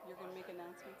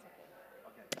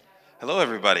Hello,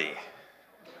 everybody.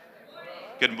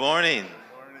 Good morning.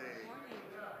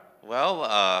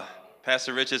 Well,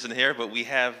 Pastor Rich isn't here, but we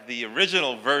have the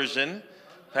original version.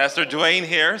 Pastor Dwayne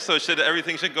here, so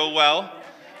everything should go well.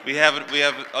 We have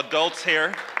adults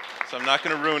here, so I'm not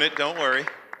going to ruin it. Don't worry.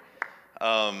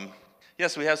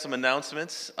 Yes, we have some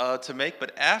announcements to make,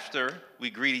 but after we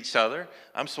greet each other,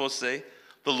 I'm supposed to say,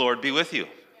 "The Lord be with you."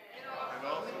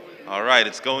 All right,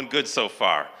 it's going good so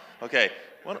far. Okay,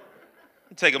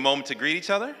 take a moment to greet each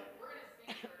other.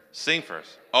 Sing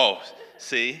first. Oh,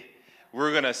 see,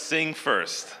 we're going to sing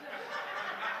first.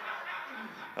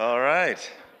 All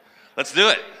right, let's do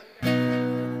it.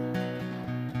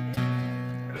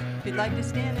 If you'd like to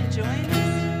stand and join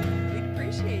us, we'd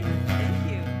appreciate it. Thank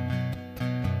you.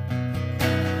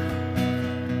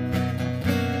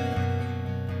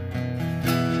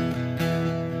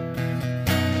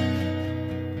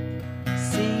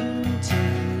 Sing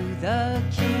to the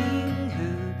King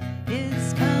who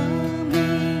is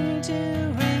coming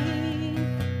to reign.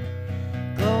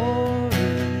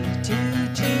 Glory to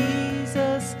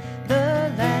Jesus,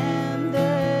 the Lamb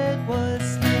that was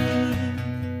slain.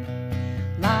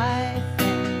 Life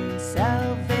and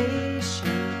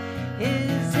salvation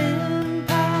His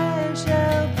empire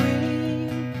shall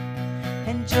bring,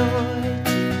 and joy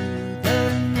to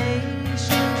the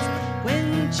nations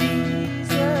when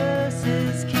Jesus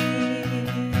is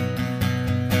King.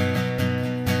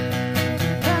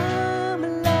 Come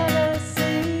and let us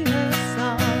sing a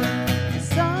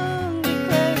song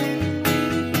declaring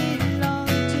we belong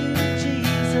to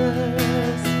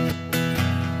Jesus.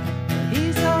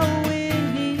 He's all we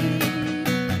need.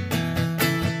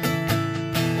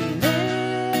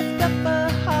 Lift up a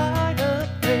heart of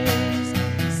praise.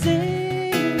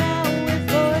 Sing now with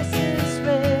voices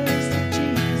raised to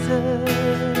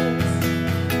Jesus.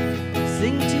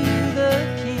 Sing to the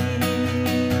King.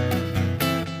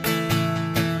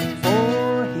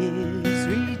 For His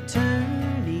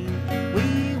returning, we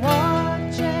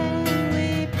watch and we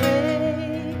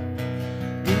pray.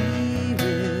 We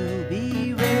will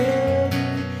be ready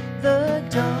the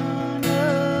dawn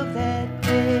of that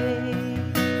day,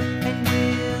 and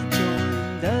we'll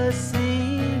join the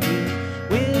singing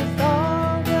with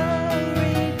all the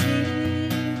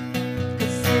redeemed,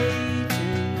 'cause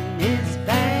Satan is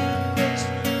vanquished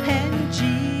and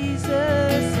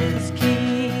Jesus is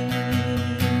King.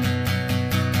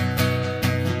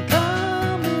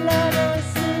 Come and let us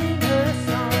sing a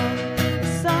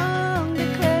song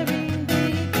declaring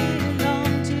we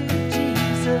belong to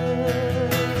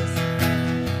Jesus.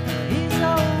 He's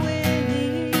all we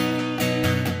need.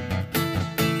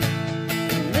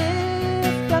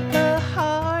 Lift up a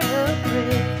heart of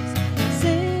praise.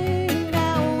 Sing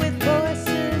now with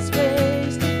voices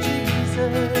raised to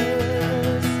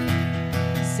Jesus.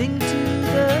 Sing to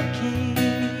the King.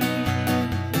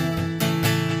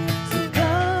 So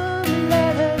come and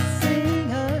let us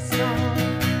sing a song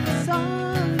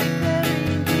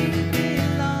declaring we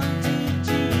belong to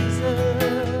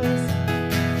Jesus.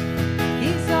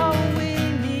 He's all we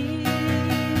need.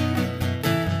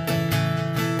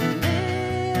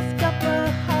 Lift up a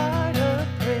heart of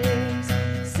praise.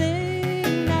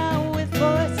 Sing now with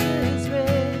voices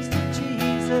raised to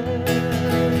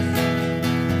Jesus.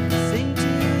 Sing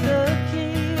to the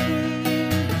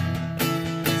King.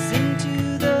 Sing to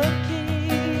the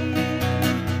King.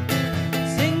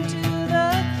 Sing to the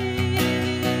King.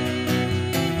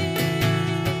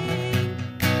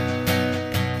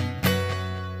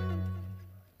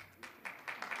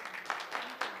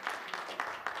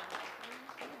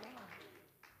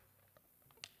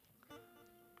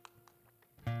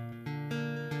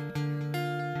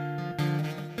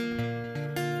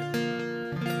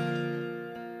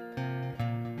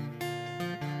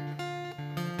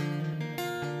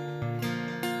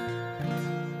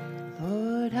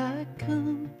 Lord, I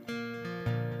come,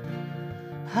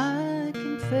 I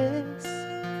confess,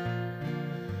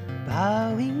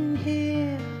 bowing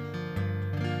here,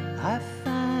 I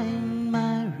find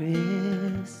my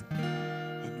rest,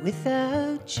 and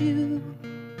without you,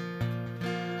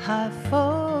 I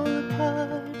fall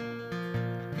apart,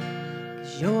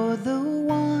 'cause you're the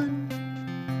one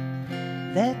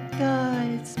that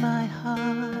guides my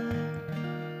heart.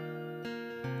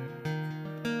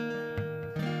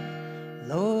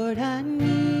 Lord, I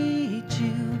need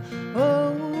you.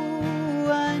 Oh,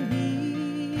 I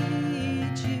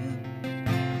need you.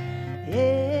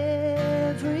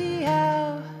 Every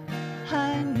hour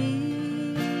I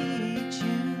need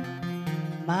you.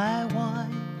 My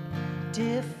one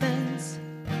defense,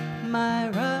 my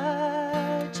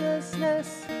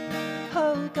righteousness.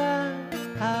 Oh God,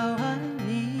 how I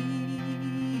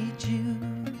need you.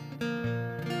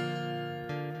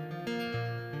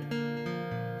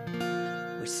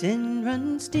 sin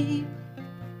runs deep,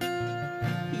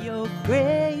 your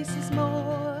grace is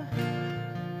more.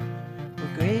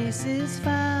 Where grace is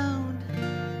found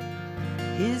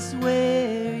is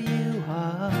where you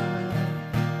are,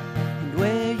 and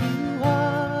where you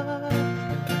are,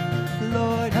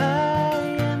 Lord, I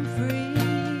am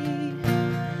free.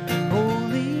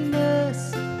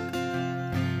 Holiness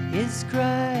is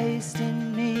Christ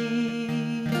in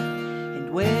me,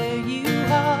 and where you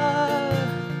are,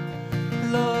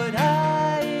 Lord,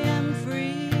 I am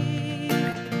free.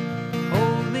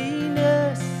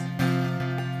 Holiness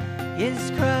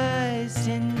is Christ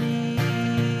in me.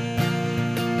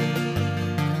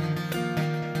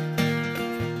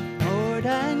 Lord,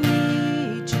 I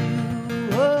need you.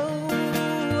 Oh,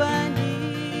 I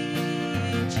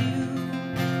need you.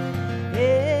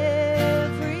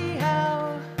 Every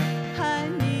hour I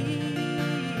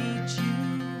need you.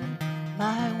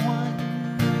 My one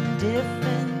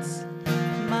defense,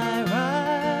 my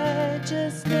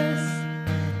righteousness.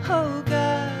 Oh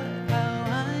God, how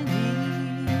I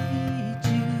need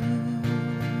you.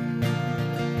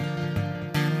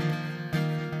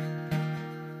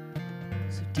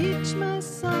 So teach my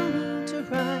song to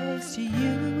rise to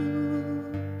you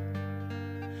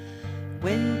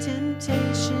when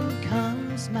temptation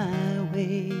comes my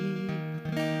way,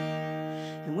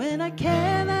 and when I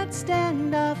cannot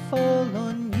stand, I fall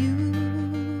on you.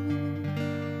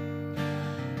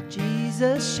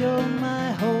 Jesus, you're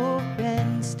my hope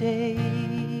and stay.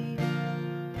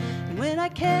 And when I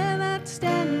cannot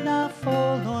stand, I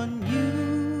fall on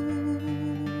you.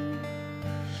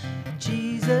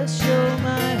 Jesus, you're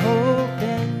my hope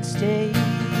and stay.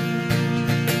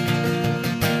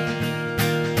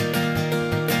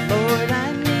 Lord,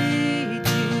 I need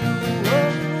you.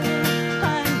 Oh,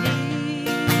 I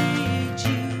need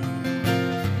you.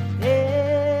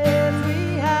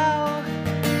 Every hour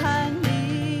I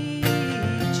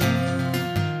need you.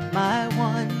 My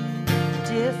one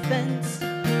defense,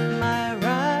 my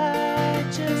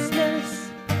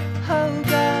righteousness. Oh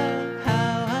God,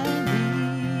 how I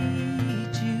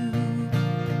need you.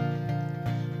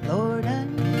 Lord, I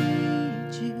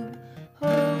need you.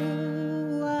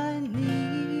 Oh, I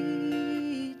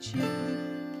need you.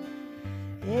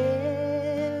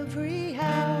 Every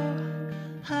hour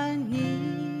I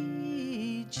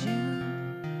need you.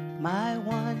 My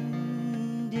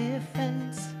one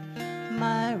defense,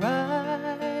 my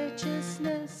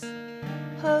righteousness.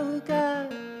 Oh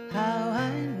God, how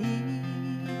I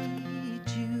need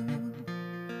you.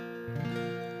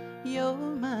 You're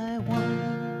my one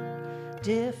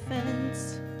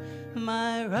defense,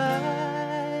 my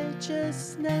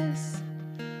righteousness.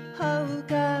 Oh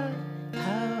God,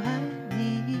 how I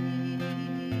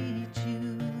need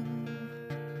you.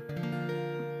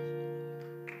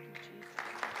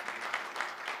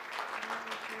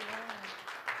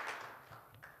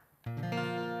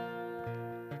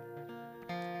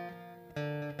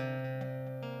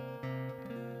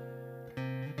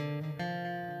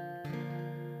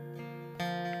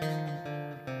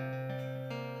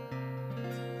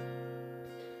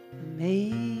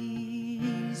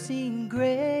 Amazing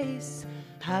grace,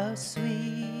 how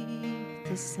sweet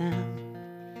the sound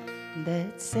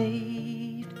that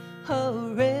saved a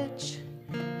wretch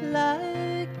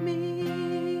like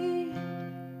me.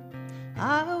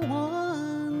 I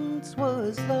once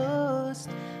was lost,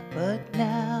 but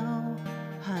now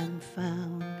I'm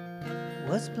found.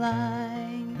 Was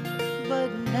blind, but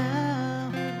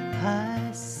now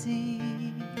I see.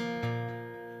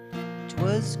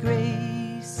 'Twas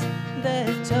grace that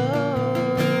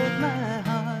taught my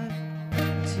heart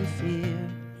to fear,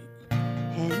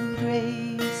 and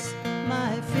grace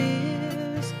my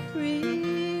fears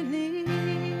relieved.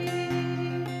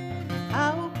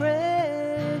 How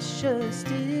precious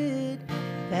did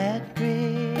that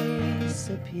grace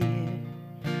appear,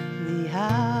 the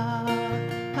hour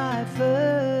I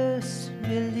first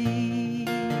believed.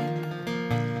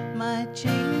 My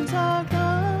chains are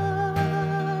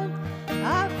gone,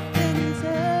 I've been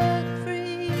set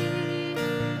free.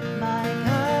 My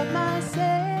God, my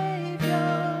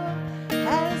Savior,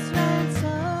 has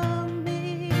ransomed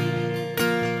me.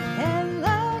 And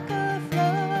like a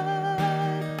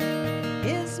flood,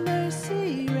 His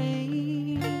mercy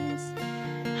reigns,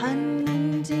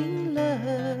 unending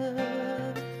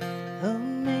love,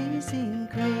 amazing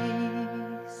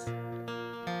grace.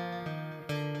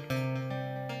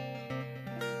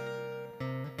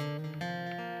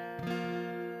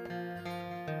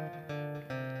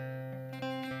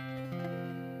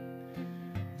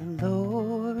 The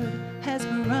Lord has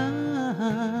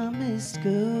promised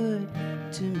good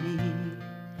to me.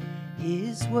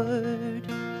 His word,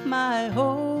 my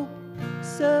hope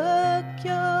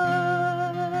secures.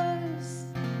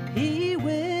 He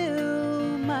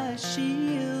will my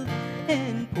shield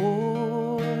and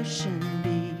portion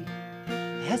be,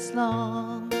 as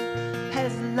long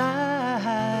as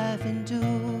life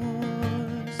endures.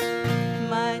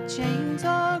 My chains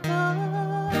are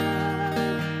gone,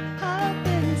 I've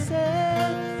been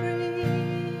set free.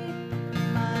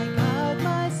 My God,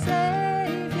 my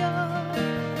Savior,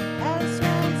 has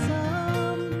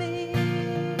ransomed me.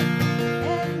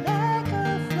 And like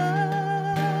a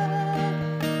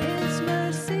flood, His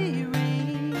mercy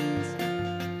reigns.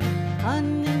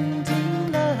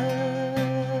 Unending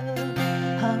love,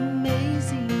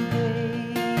 amazing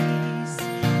grace.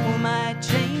 Oh, my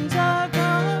chains are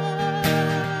gone,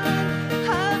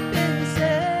 I've been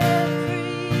set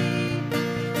free.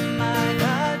 My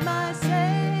God, my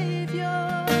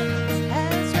Savior,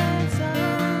 has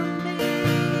ransomed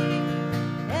me.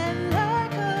 And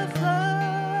like a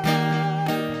flood,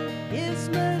 His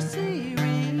mercy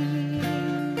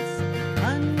reigns.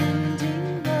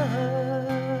 Unending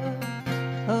love,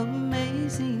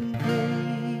 amazing grace.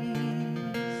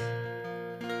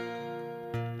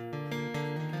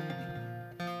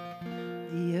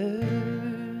 The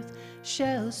earth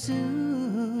shall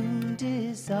soon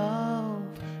dissolve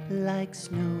like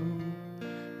snow.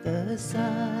 The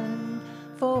sun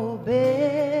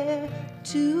forbear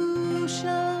to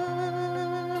shine,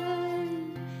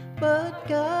 but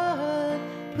God,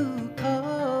 who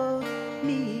called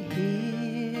me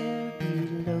here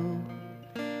below,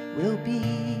 will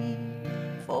be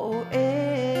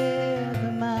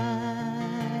forever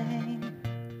mine,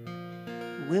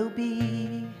 will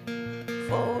be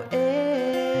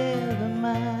forever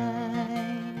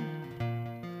mine.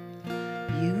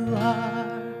 You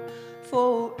are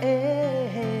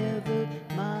forever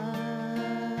mine.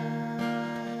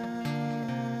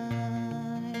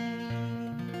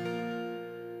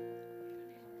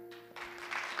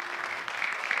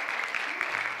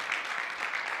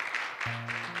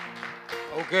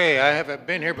 Okay, I haven't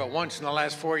been here but once in the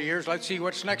last 4 years. Let's see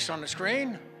what's next on the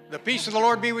screen. The peace of the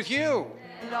Lord be with you.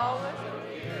 And always.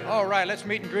 All right, let's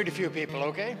meet and greet a few people,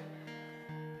 okay?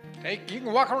 Hey, you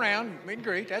can walk around, meet and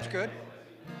greet. That's good.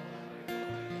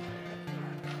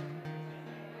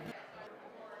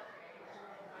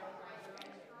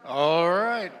 All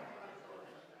right.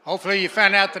 Hopefully you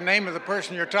found out the name of the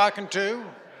person you're talking to.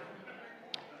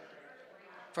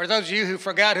 For those of you who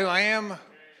forgot who I am,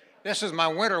 this is my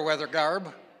winter weather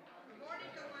garb.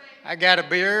 I got a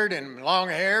beard and long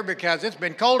hair because it's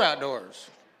been cold outdoors.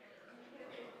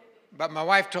 But my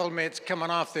wife told me it's coming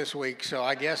off this week, so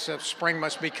I guess spring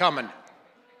must be coming.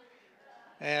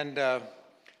 And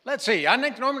let's see, I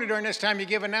think normally during this time you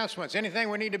give announcements. Anything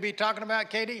we need to be talking about,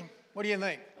 Katie? What do you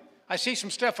think? I see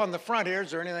some stuff on the front here.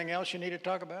 Is there anything else you need to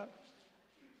talk about?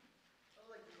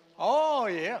 Oh,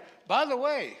 yeah. By the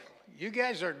way, you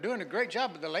guys are doing a great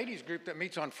job with the ladies group that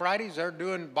meets on Fridays. They're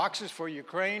doing boxes for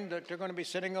Ukraine that they're going to be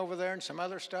sitting over there and some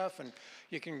other stuff. And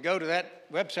you can go to that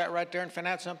website right there and find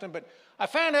out something. But I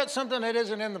found out something that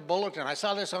isn't in the bulletin. I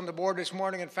saw this on the board this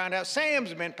morning and found out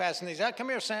Sam's been passing these out. Come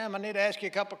here, Sam. I need to ask you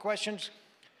a couple of questions.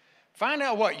 Find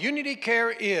out what Unity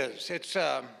Care is. It's,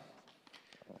 well,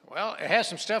 it has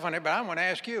some stuff on it, but I want to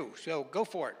ask you. So go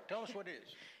for it. Tell us what it is.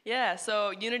 Yeah,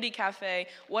 so Unity Cafe,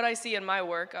 what I see in my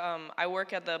work, I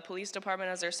work at the police department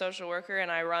as their social worker,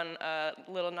 and I run a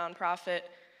little nonprofit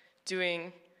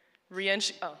doing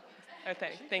re-entry. Oh,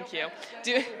 okay, thank you. Are we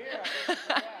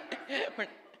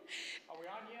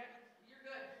on yet? You're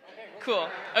good. Cool,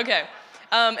 okay.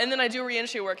 And then I do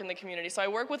re-entry work in the community. So I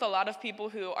work with a lot of people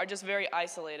who are just very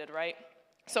isolated, right?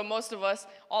 So most of us,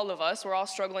 all of us, we're all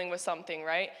struggling with something,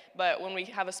 right? But when we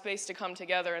have a space to come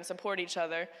together and support each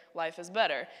other, life is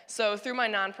better. So through my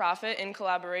nonprofit, in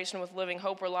collaboration with Living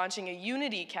Hope, we're launching a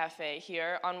Unity Cafe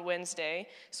here on Wednesday.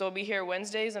 So we'll be here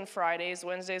Wednesdays and Fridays,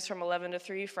 Wednesdays from 11 to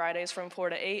 3, Fridays from 4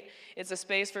 to 8. It's a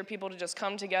space for people to just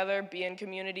come together, be in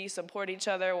community, support each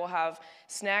other. We'll have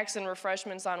snacks and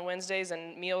refreshments on Wednesdays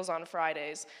and meals on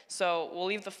Fridays. So we'll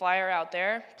leave the flyer out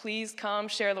there. Please come,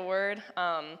 share the word.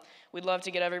 We'd love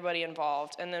to get everybody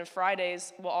involved. And then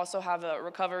Fridays, we'll also have a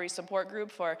recovery support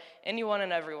group for anyone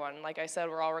and everyone. Like I said,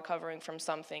 we're all recovering from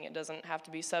something. It doesn't have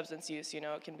to be substance use,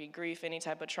 it can be grief, any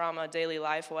type of trauma, daily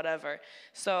life, whatever.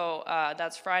 So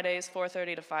that's Fridays,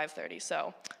 4:30 to 5:30.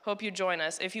 So hope you join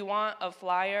us. If you want a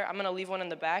flyer, I'm gonna leave one in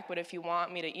the back, but if you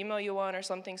want me to email you one or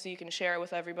something so you can share it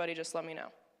with everybody, just let me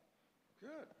know.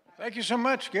 Good. Thank you so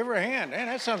much. Give her a hand. Man,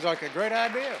 that sounds like a great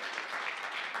idea.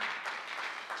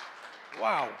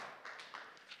 Wow.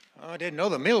 Oh, I didn't know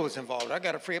the meal was involved. I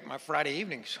got to free up my Friday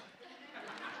evenings.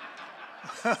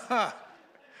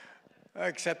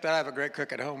 Except that I have a great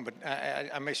cook at home, but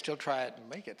I may still try it and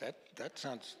make it. That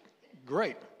sounds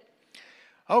great.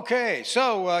 Okay,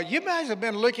 so you guys have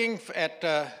been looking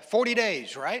at 40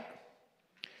 days, right?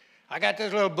 I got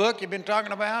this little book you've been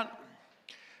talking about,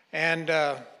 and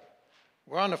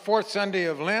we're on the fourth Sunday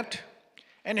of Lent.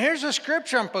 And here's the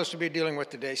scripture I'm supposed to be dealing with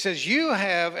today. It says, you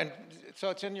have, and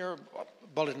so it's in your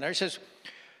bulletin there, it says,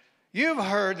 you've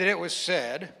heard that it was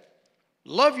said,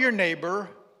 love your neighbor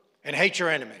and hate your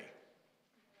enemy.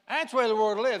 That's where the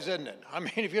world lives, isn't it? I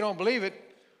mean, if you don't believe it,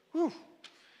 whew,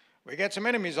 we got some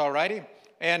enemies, all righty.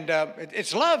 And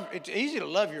it's love. It's easy to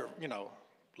love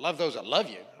love those that love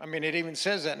you. I mean, it even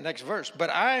says that in the next verse.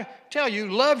 But I tell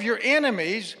you, love your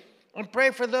enemies and pray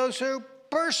for those who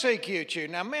persecute you.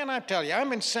 Now, man, I tell you,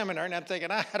 I'm in seminary, and I'm thinking,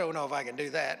 I don't know if I can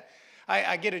do that.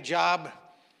 I get a job.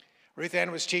 Ruth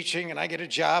Ann was teaching, and I get a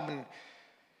job, and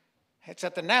it's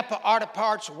at the Napa Auto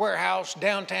Parts warehouse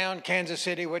downtown Kansas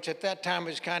City, which at that time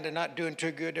was kind of not doing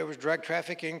too good. There was drug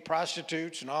trafficking,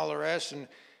 prostitutes, and all the rest.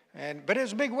 But it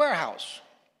was a big warehouse.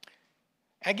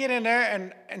 I get in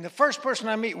there, and the first person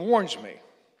I meet warns me.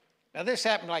 Now, this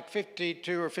happened like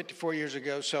 52 or 54 years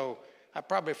ago, so I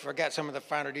probably forgot some of the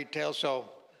finer details, so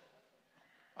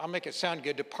I'll make it sound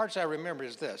good. The parts I remember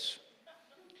is this.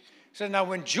 So now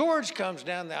when George comes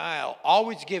down the aisle,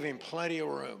 always give him plenty of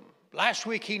room. Last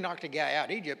week, he knocked a guy out.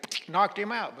 He just knocked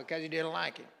him out because he didn't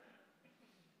like him.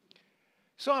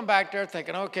 So I'm back there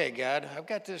thinking, okay, God, I've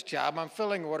got this job. I'm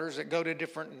filling orders that go to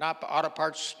different Napa Auto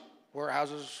Parts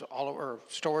warehouses, all over,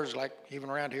 stores like even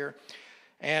around here.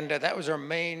 And that was our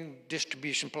main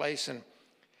distribution place. And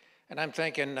I'm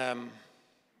thinking,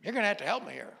 you're going to have to help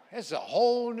me here. It's a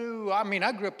whole new,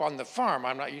 I grew up on the farm.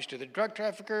 I'm not used to the drug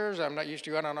traffickers. I'm not used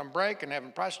to going out on break and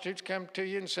having prostitutes come to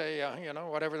you and say,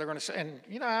 whatever they're going to say. And,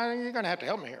 you're going to have to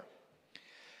help me here.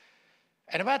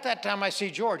 And about that time, I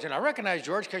see George. And I recognize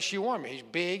George because she warned me. He's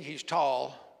big, he's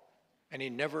tall, and he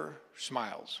never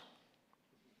smiles.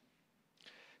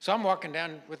 So I'm walking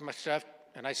down with my stuff,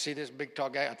 and I see this big,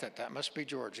 tall guy. I thought, that must be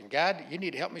George. And God, you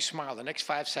need to help me smile the next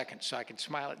 5 seconds so I can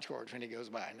smile at George when he goes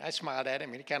by. And I smiled at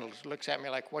him, and he kind of looks at me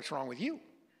like, what's wrong with you?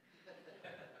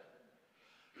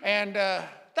 And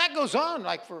that goes on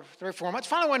like for 3 or 4 months.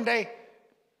 Finally, one day,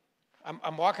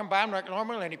 I'm walking by him like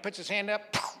normal, and he puts his hand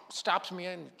up, stops me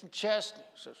in the chest,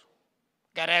 says,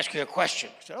 got to ask you a question.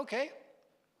 I said, okay,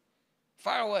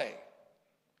 fire away.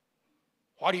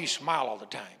 Why do you smile all the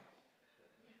time?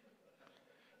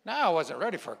 Now, I wasn't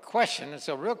ready for a question, and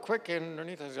so real quick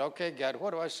underneath, I said, okay, God, what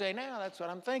do I say now? That's what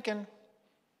I'm thinking.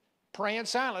 Praying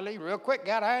silently, real quick,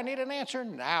 God, I need an answer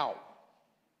now.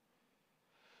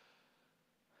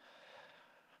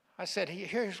 I said,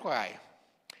 here's why.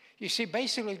 You see,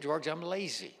 basically, George, I'm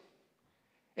lazy.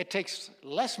 It takes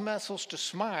less muscles to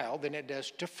smile than it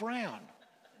does to frown.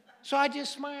 So I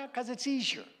just smile because it's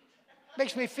easier.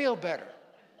 Makes me feel better.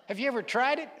 Have you ever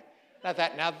tried it? I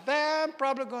thought, now that I'm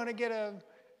probably going to get a...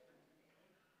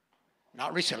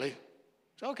 Not recently.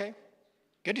 So, okay.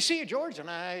 Good to see you, George. And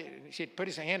he put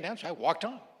his hand down, so I walked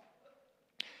on.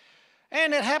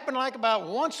 And it happened like about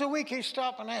once a week, he'd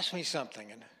stop and ask me something.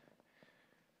 And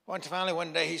finally,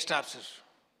 one day, he stops and says,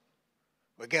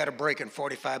 we got a break in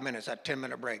 45 minutes, that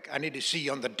 10-minute break. I need to see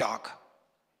you on the dock.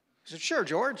 I said, sure,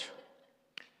 George.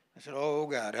 I said, oh,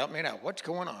 God, help me now. What's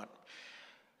going on?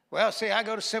 Well, see, I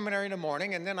go to seminary in the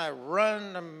morning, and then I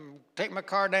run and take my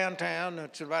car downtown.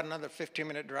 It's about another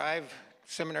 15-minute drive.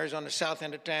 Seminary's on the south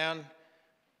end of town.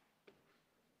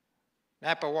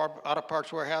 Napa Auto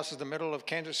Parts warehouse is the middle of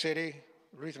Kansas City.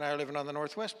 Ruth and I are living on the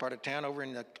northwest part of town over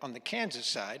on the Kansas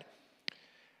side.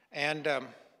 And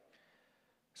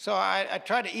so I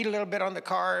tried to eat a little bit on the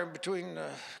car in between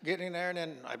getting there, and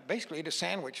then I basically eat a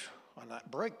sandwich on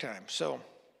that break time. So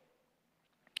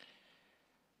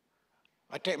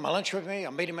I take my lunch with me.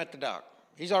 I'll meet him at the dock.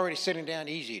 He's already sitting down.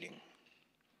 He's eating.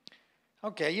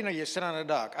 Okay, you sit on the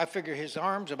dock. I figure his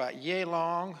arm's about yay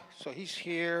long, so he's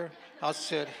here. I'll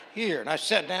sit here. And I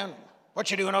sat down.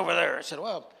 What you doing over there? I said,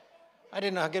 well, I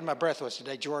didn't know how good my breath was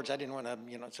today, George. I didn't want to,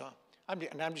 so I'm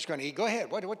just going to eat. Go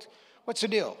ahead. What's the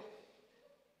deal?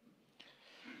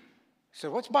 I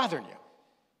said, what's bothering you?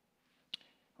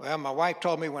 Well, my wife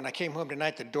told me when I came home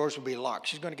tonight the doors will be locked.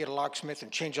 She's going to get a locksmith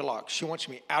and change the locks. She wants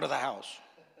me out of the house.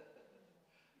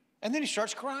 And then he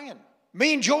starts crying.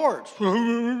 Me and George.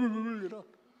 I'm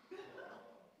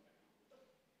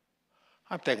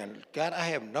thinking, God, I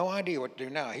have no idea what to do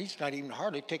now. He's not even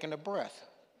hardly taking a breath.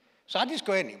 So I just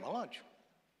go ahead and eat my lunch.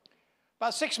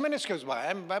 About 6 minutes goes by.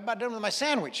 I'm about done with my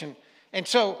sandwich. And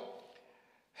so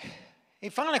he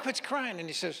finally quits crying, and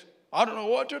he says, I don't know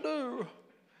what to do.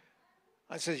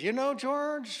 I says,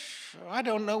 George, I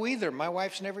don't know either. My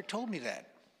wife's never told me that.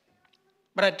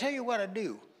 But I tell you what I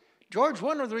do. George,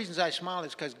 one of the reasons I smile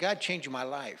is because God changed my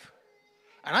life.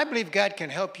 And I believe God can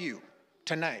help you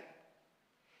tonight.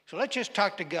 So let's just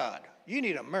talk to God. You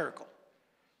need a miracle.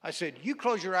 I said, you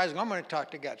close your eyes and I'm going to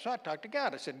talk to God. So I talked to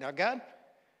God. I said, now God,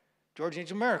 George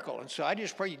needs a miracle. And so I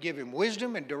just pray you give him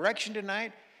wisdom and direction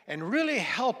tonight and really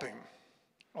help him.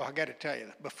 Oh, I got to tell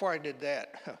you, before I did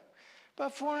that,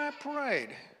 before I prayed,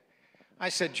 I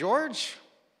said, George,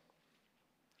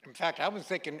 in fact, I was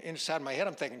thinking inside my head,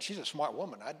 I'm thinking, she's a smart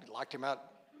woman. I locked him out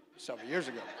several years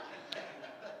ago.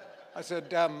 I said,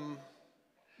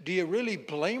 do you really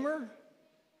blame her?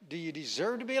 Do you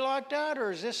deserve to be locked out,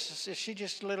 or is she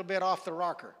just a little bit off the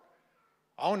rocker?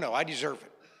 Oh, no, I deserve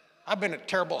it. I've been a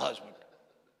terrible husband.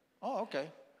 Oh, okay.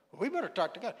 Well, we better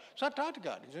talk to God. So I talked to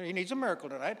God. He needs a miracle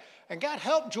tonight. And God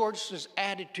helped George's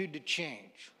attitude to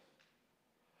change.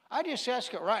 I just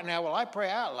ask it right now, while I pray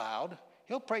out loud,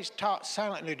 he'll pray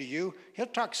silently to you. He'll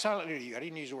talk silently to you. I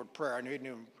didn't use the word prayer. I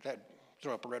knew that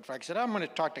throw up a red flag. I said, I'm going to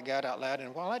talk to God out loud.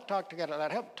 And while I talk to God out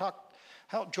loud,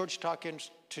 help George talk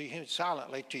to him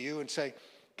silently to you and say,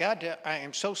 God, I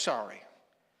am so sorry.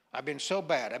 I've been so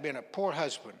bad. I've been a poor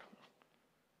husband.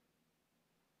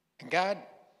 And God,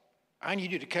 I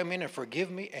need you to come in and forgive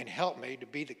me and help me to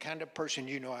be the kind of person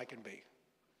you know I can be.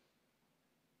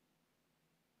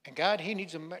 And God, he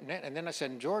needs and then I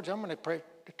said, George, I'm going to pray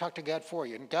to talk to God for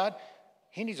you. And God,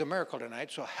 he needs a miracle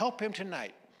tonight, so help him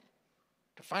tonight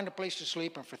to find a place to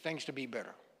sleep and for things to be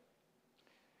better.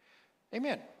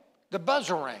 Amen. The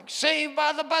buzzer rang. Saved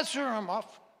by the buzzer. I'm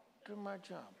off to my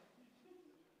job.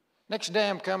 Next day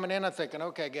I'm coming in, I'm thinking,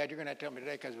 okay, God, you're going to have to tell me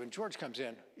today, because when George comes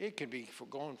in, it could be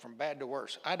going from bad to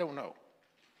worse. I don't know.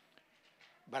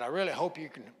 But I really hope you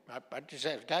can, I just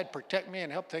ask God, protect me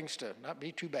and help things to not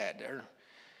be too bad there.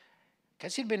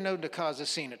 Because he'd been known to cause a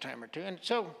scene a time or two. And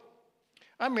so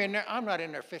I'm in there, I'm not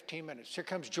in there 15 minutes. Here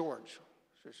comes George.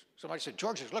 Somebody said,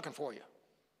 George is looking for you.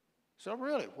 So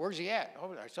really, where's he at?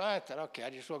 Over there. So I thought, okay, I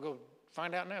just will go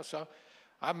find out now. So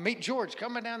I meet George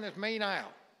coming down this main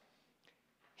aisle.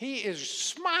 He is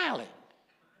smiling.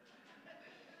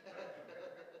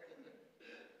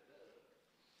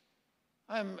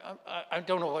 I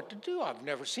don't know what to do. I've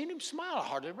never seen him smile. I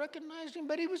hardly recognized him,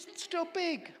 but he was still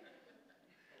big.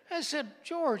 I said,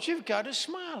 George, you've got to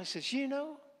smile. He says, you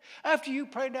know, after you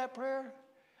prayed that prayer,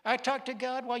 I talked to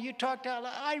God while you talked out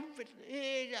loud.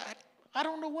 I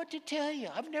don't know what to tell you.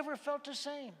 I've never felt the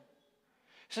same.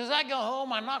 He says, I go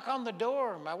home, I knock on the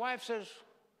door. My wife says,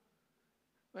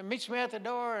 meets me at the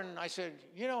door, and I said,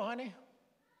 you know, honey,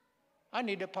 I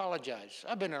need to apologize.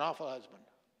 I've been an awful husband.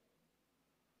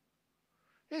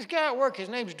 This guy at work, his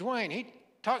name's Dwayne, he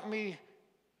talked me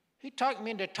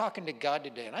into talking to God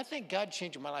today, and I think God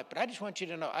changed my life, but I just want you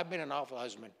to know I've been an awful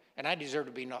husband, and I deserve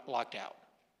to be locked out.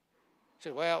 I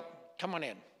said, well, come on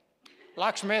in.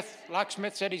 Locksmith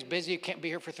said he's busy, can't be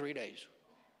here for 3 days.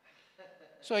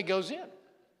 So he goes in.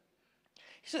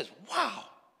 He says, wow,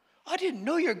 I didn't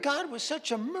know your God was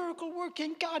such a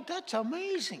miracle-working God. That's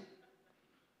amazing.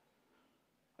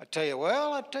 I tell you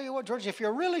what, George, if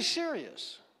you're really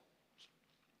serious,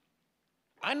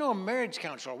 I know a marriage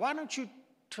counselor. Why don't you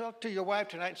talk to your wife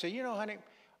tonight and say, you know, honey,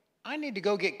 I need to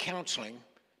go get counseling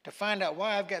to find out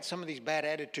why I've got some of these bad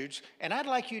attitudes, and I'd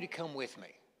like you to come with me.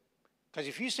 Because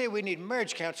if you say we need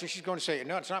marriage counseling, she's going to say,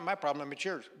 no, it's not my problem, it's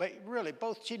yours. But really,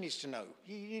 both, she needs to know.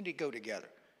 You need to go together.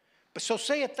 But so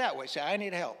say it that way. Say, I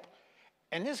need help.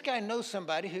 And this guy knows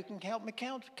somebody who can help me,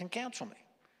 can counsel me.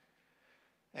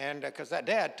 And because that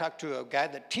dad talked to a guy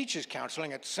that teaches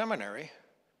counseling at the seminary,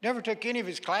 never took any of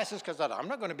his classes because I thought, I'm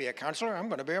not going to be a counselor, I'm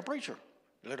going to be a preacher.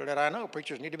 Little did I know,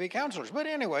 preachers need to be counselors. But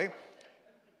anyway,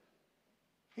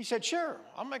 he said, sure,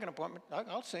 I'll make an appointment.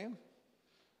 I'll see him.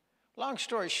 Long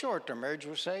story short, their marriage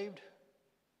was saved.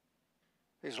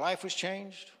 His life was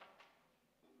changed.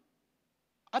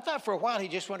 I thought for a while he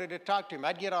just wanted to talk to him.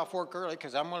 I'd get off work early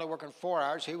because I'm only working 4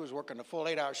 hours. He was working a full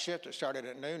 8-hour shift that started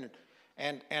at noon.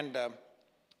 Or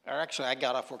actually, I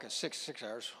got off work at 6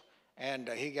 hours. And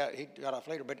he got off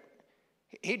later. But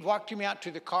he'd walk me out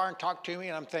to the car and talk to me.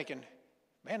 And I'm thinking,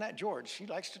 man, that George, he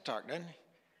likes to talk, doesn't he?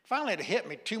 Finally, it hit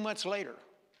me 2 months later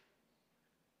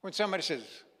when somebody says,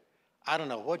 I don't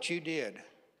know what you did,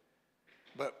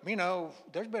 but, you know,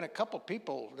 there's been a couple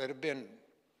people that have been,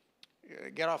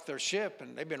 get off their ship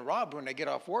and they've been robbed when they get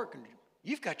off work, and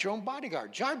you've got your own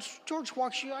bodyguard. George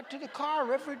walks you out to the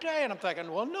car every day, and I'm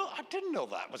thinking, well, no, I didn't know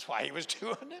that was why he was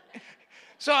doing it.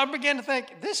 So I began to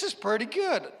think, this is pretty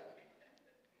good.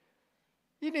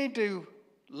 You need to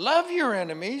love your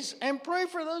enemies and pray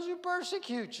for those who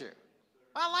persecute you.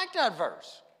 I like that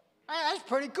verse. That's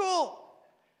pretty cool.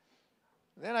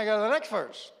 Then I go to the next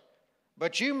verse.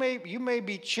 but you may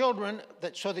be children,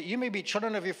 so that you may be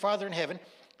children of your Father in heaven.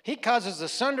 He causes the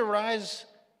sun to rise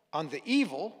on the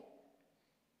evil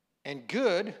and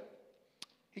good.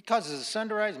 He causes the sun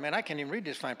to rise. Man, I can't even read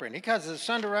this fine print. He causes the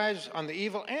sun to rise on the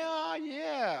evil,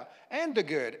 and the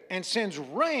good, and sends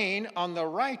rain on the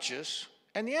righteous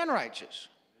and the unrighteous.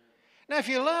 Now, if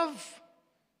you love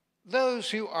those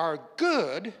who are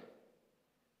good,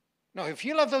 no, if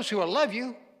you love those who will love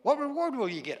you, what reward will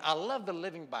you get? I love the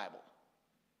Living Bible.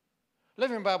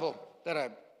 Living Bible that I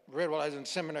read while I was in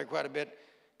seminary quite a bit,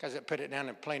 because it put it down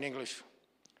in plain English.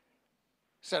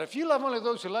 Said, if you love only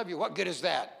those who love you, what good is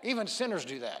that? Even sinners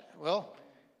do that. Well,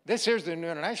 this here's the New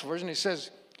International Version. It says,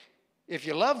 if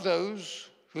you love those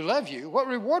who love you, what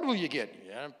reward will you get?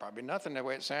 Yeah, probably nothing the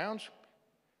way it sounds.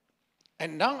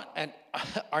 And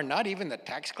are not even the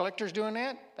tax collectors doing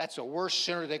that? That's the worst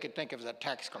sinner they could think of as a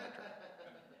tax collector.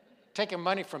 Taking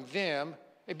money from them.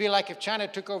 It'd be like if China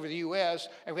took over the U.S.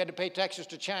 and we had to pay taxes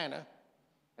to China.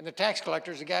 And the tax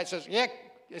collectors, the guy says, yeah,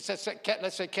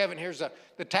 let's say Kevin, here's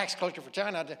the tax collector for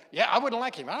China. Yeah, I wouldn't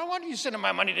like him. I don't want you sending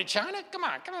my money to China. Come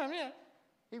on, yeah.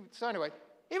 So anyway,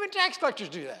 even tax collectors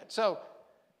do that. So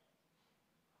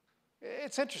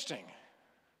it's interesting.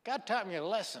 God taught me a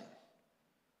lesson.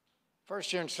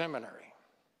 First year in seminary.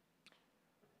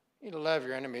 You need to love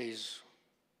your enemies.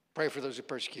 Pray for those who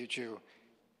persecute you.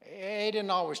 It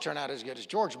didn't always turn out as good as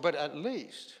George, but at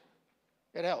least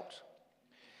it helps.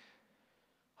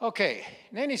 Okay,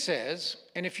 then he says,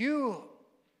 and if you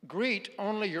greet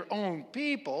only your own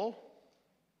people,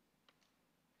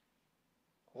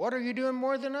 what are you doing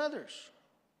more than others?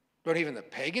 Don't even the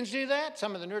pagans do that?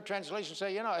 Some of the newer translations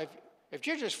say, if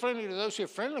you're just friendly to those who are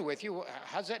friendly with you,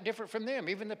 how's that different from them?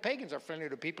 Even the pagans are friendly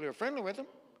to people who are friendly with them.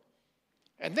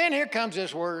 And then here comes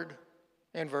this word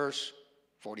in verse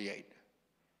 48.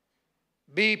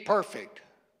 Be perfect.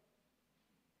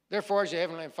 Therefore, as your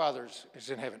heavenly Father is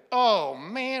in heaven. Oh,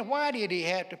 man, why did he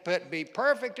have to put be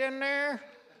perfect in there?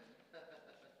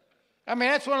 I mean,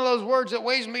 that's one of those words that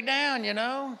weighs me down, you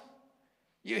know.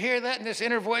 You hear that and this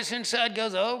inner voice inside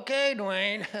goes, okay,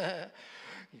 Dwayne.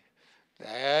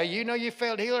 You know you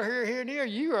failed healer here, and here.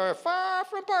 You are far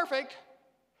from perfect.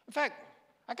 In fact,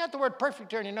 I got the word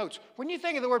perfect here in your notes. When you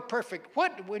think of the word perfect,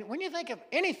 when you think of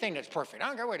anything that's perfect, I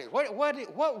don't care what it is,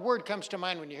 what word comes to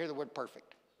mind when you hear the word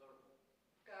perfect?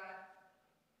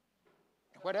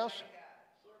 What else?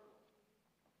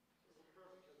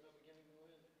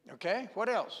 Okay, what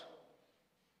else?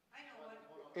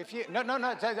 If you no,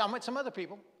 I want some other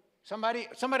people. Somebody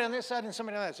on this side and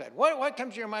somebody on that side. What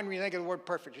comes to your mind when you think of the word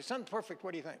perfect? If something perfect,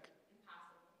 what do you think?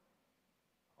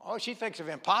 Impossible. Oh, she thinks of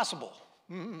impossible.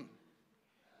 Mm-hmm.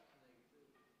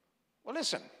 Well,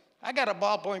 listen, I got a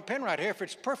ballpoint pen right here. If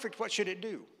it's perfect, what should it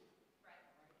do?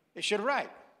 It should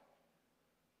write.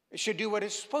 It should do what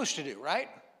it's supposed to do, right?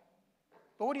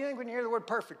 But what do you think when you hear the word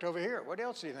perfect over here? What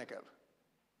else do you think of?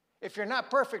 If you're not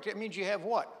perfect, it means you have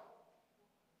what?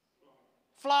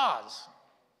 Flaws.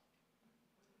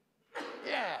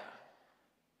 Yeah.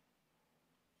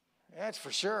 That's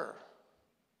for sure.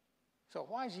 So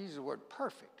why does he use the word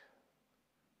perfect?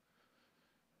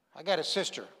 I got a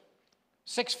sister.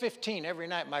 6:15 every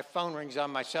night, my phone rings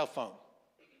on my cell phone.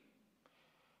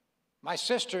 My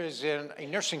sister is in a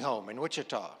nursing home in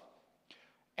Wichita.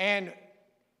 And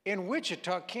in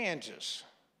Wichita, Kansas,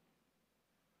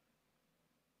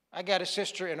 I got a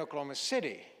sister in Oklahoma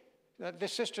City. The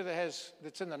sister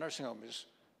that's in the nursing home is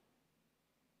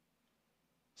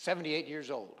 78 years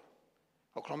old.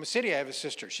 Oklahoma City, I have a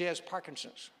sister. She has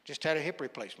Parkinson's, just had a hip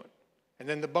replacement. And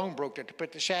then the bone broke there to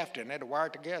put the shaft in. They had to wire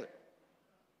it together.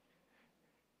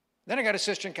 Then I got a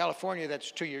sister in California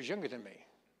that's 2 years younger than me,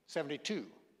 72.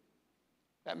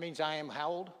 That means I am how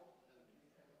old?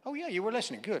 Oh, yeah, you were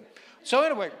listening. Good. So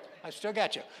anyway, I still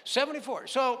got you. 74.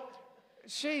 So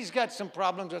she's got some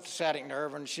problems with the sciatic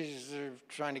nerve, and she's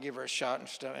trying to give her a shot and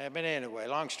stuff. But anyway,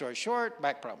 long story short,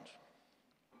 back problems.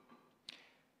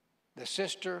 The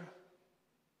sister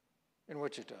in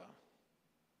Wichita,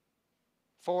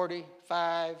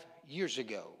 45 years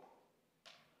ago,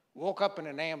 woke up in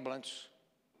an ambulance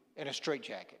in a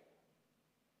straitjacket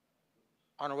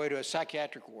on her way to a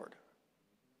psychiatric ward.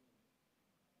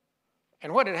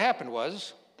 And what had happened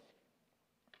was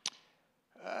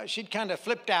she'd kind of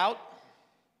flipped out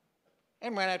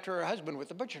and went after her husband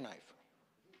with a butcher knife.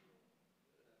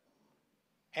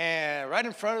 And right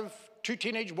in front of two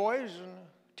teenage boys and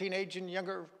a teenage and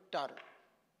younger daughter.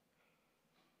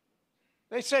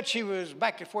 They said she was,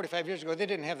 back 45 years ago, they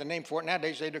didn't have the name for it.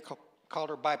 Nowadays, they'd called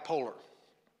her bipolar.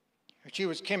 She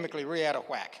was chemically really out of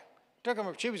whack.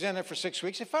 She was in there for 6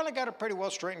 weeks. They finally got her pretty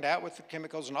well straightened out with the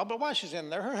chemicals and all. But while she's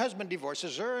in there, her husband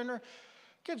divorces her, and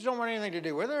Kids don't want anything to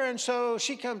do with her, and so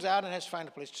she comes out and has to find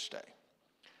a place to stay.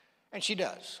 And she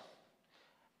does.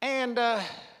 And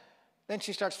then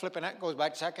she starts flipping out and goes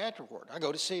back to psychiatric ward. I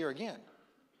go to see her again.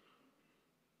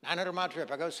 900-mile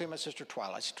trip. I go to see my sister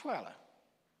Twyla. I said, Twyla,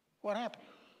 what happened?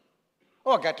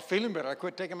 Oh, I got the feeling better. I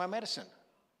quit taking my medicine.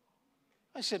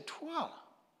 I said, Twyla,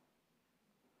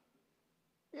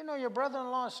 you know your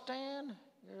brother-in-law Stan,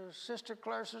 your sister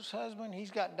Clarice's husband,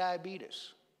 he's got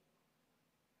diabetes.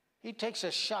 He takes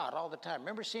a shot all the time.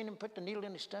 Remember seeing him put the needle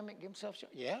in his stomach, give himself a shot?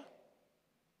 Yeah.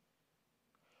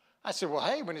 I said, well,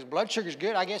 hey, when his blood sugar's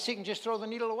good, I guess he can just throw the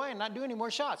needle away and not do any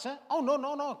more shots, huh? Oh,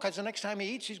 no, because the next time he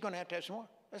eats, he's going to have some more.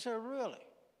 I said, really?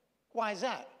 Why is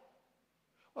that?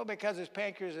 Well, because his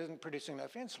pancreas isn't producing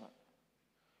enough insulin.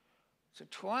 I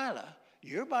said, Twyla,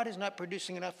 your body's not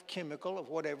producing enough chemical of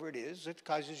whatever it is that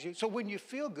causes you. So when you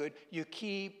feel good, you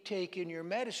keep taking your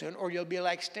medicine, or you'll be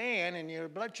like Stan and your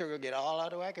blood sugar will get all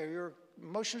out of whack, or your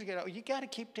emotions get out. You got to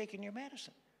keep taking your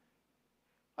medicine.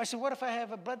 I said, what if I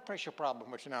have a blood pressure problem,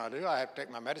 which now I do? I have to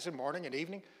take my medicine morning and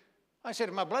evening. I said,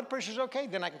 if my blood pressure's okay,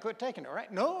 then I can quit taking it,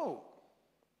 right? No.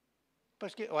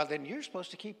 Well, then you're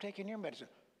supposed to keep taking your medicine.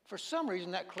 For some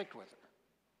reason, that clicked with her.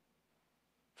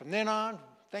 From then on,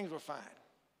 things were fine.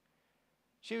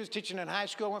 She was teaching in high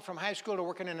school, went from high school to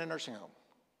working in a nursing home.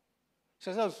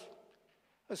 So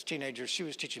those teenagers, she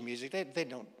was teaching music, they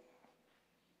don't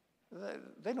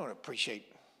appreciate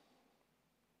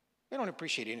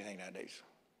anything nowadays.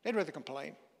 They'd rather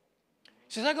complain.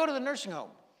 She says, I go to the nursing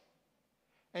home.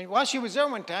 And while she was there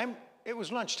one time, it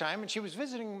was lunchtime, and she was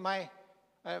visiting my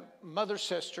mother's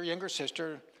sister, younger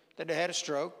sister, that had a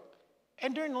stroke.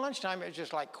 And during the lunchtime, it was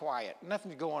just like quiet.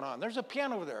 Nothing's going on. There's a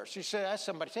piano over there. She said, asked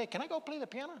somebody, say, can I go play the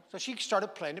piano? So she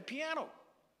started playing the piano.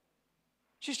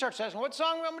 She starts asking, what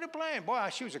song am I playing? Boy,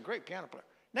 she was a great piano player.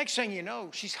 Next thing you know,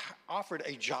 she's offered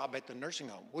a job at the nursing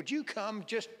home. Would you come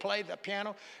just play the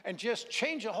piano and just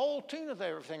change the whole tune of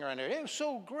everything around there? It was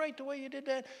so great the way you did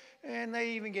that. And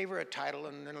they even gave her a title,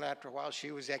 and then after a while,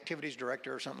 she was the activities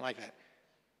director or something like that.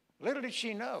 Little did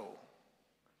she know,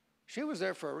 she was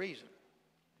there for a reason.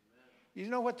 You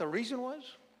know what the reason was?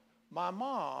 My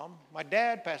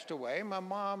dad passed away. My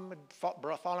mom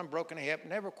had fallen, broken a hip,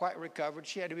 never quite recovered.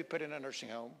 She had to be put in a nursing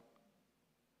home.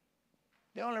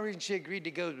 The only reason she agreed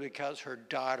to go was because her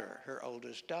daughter, her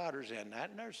oldest daughter's in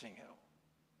that nursing home.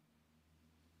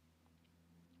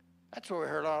 That's where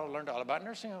we learned all about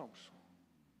nursing homes.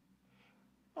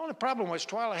 The only problem was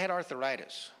Twyla had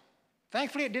arthritis.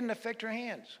 Thankfully, it didn't affect her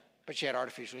hands. But she had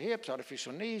artificial hips,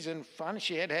 artificial knees, and finally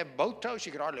she had to have both toes.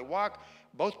 She could hardly walk.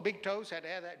 Both big toes had to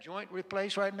have that joint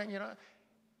replaced right now, you know.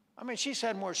 I mean, she's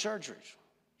had more surgeries.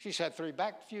 She's had 3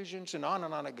 back fusions, and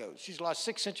on it goes. She's lost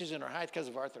 6 inches in her height because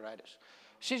of arthritis.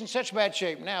 She's in such bad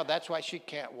shape now, that's why she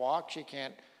can't walk, she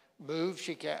can't move,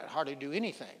 she can't hardly do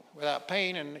anything without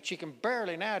pain, and she can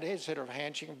barely, nowadays, hit her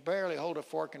hand, she can barely hold a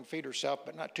fork and feed herself,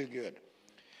 but not too good.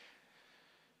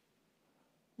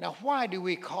 Now, why do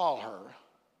we call her?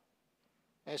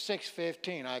 At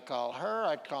 6:15, I call her,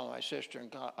 I call my sister,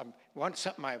 and I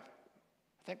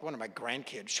think one of my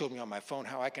grandkids showed me on my phone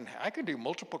how I can do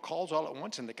multiple calls all at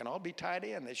once, and they can all be tied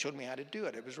in. They showed me how to do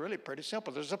it. It was really pretty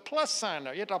simple. There's a plus sign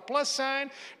there. You hit a plus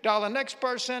sign, dial the next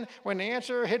person. When they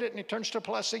answer, hit it, and it turns to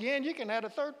plus again. You can add a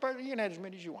third person. You can add as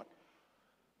many as you want.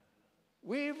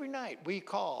 Every night, we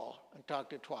call and talk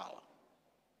to Twyla.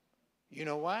 You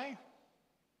know why?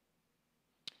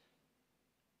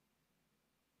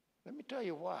 Let me tell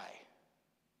you why.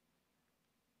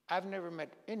 I've never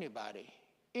met anybody,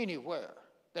 anywhere,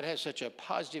 that has such a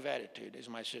positive attitude as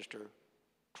my sister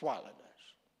Twyla does.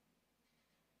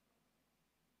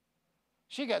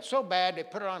 She got so bad, they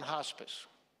put her on hospice.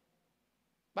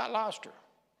 About lost her,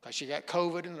 because she got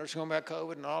COVID, and nursing home got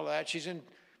COVID and all that. She's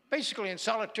basically in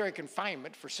solitary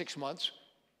confinement for 6 months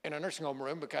in a nursing home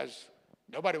room because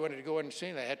nobody wanted to go in and see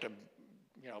her. They had to,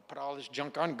 put all this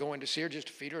junk on, go in to see her just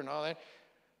to feed her and all that.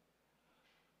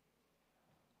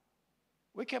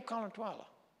 We kept calling Twyla.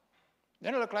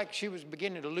 Then it looked like she was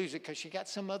beginning to lose it because she got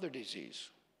some other disease.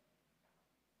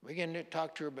 We began to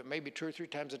talk to her, but maybe 2 or 3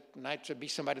 times a night there'd be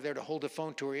somebody there to hold the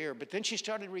phone to her ear. But then she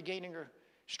started regaining her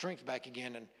strength back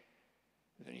again. And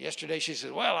then yesterday she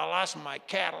said, well, I lost my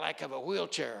Cadillac of a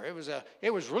wheelchair.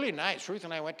 It was really nice. Ruth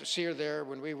and I went to see her there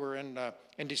when we were in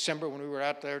December, when we were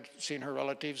out there seeing her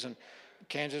relatives in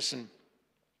Kansas. And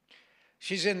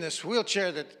she's in this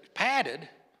wheelchair that's padded. It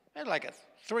had like a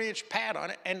 3-inch pad on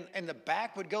it, and the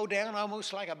back would go down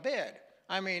almost like a bed.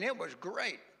 I mean, it was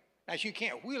great. Now, she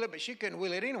can't wheel it, but she couldn't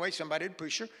wheel it anyway. Somebody would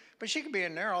push her. But she could be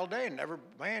in there all day and never,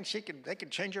 they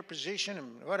could change her position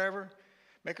and whatever,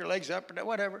 make her legs up or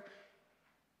whatever.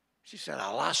 She said,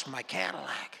 I lost my Cadillac.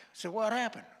 I said, what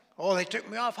happened? Oh, they took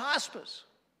me off hospice.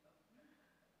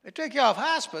 They took you off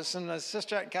hospice, and the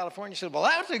sister out in California said, well,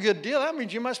 that was a good deal. That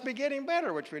means you must be getting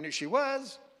better, which we knew she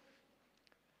was.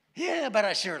 Yeah, but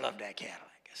I sure love that Cadillac.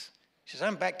 She says,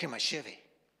 I'm back to my Chevy.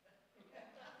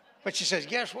 But she says,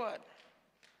 guess what?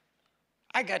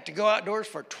 I got to go outdoors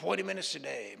for 20 minutes a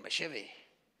day in my Chevy.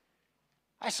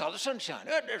 I saw the sunshine.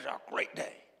 It is a great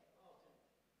day.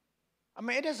 I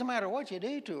mean, it doesn't matter what you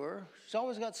do to her. She's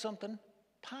always got something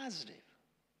positive.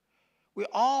 We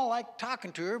all like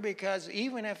talking to her because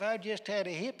even if I just had a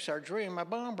hip surgery and my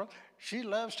bone broke, she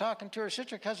loves talking to her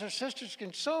sister because her sister's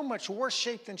in so much worse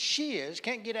shape than she is.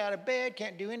 Can't get out of bed,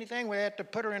 can't do anything. We have to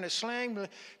put her in a sling.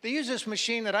 They use this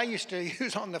machine that I used to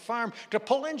use on the farm to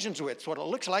pull engines with. It's what it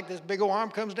looks like. This big old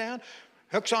arm comes down,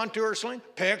 hooks onto her sling,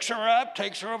 picks her up,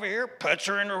 takes her over here, puts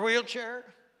her in her wheelchair.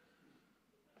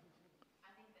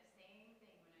 I think the same thing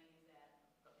when I use that,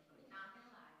 but not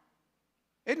gonna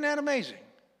lie. Isn't that amazing?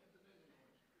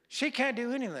 She can't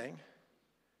do anything,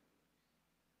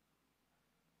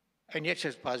 and yet she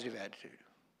has a positive attitude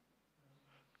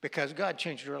because God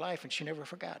changed her life and she never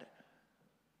forgot it.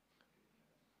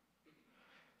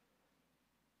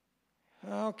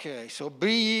 Okay, so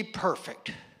be ye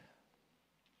perfect.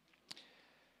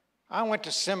 I went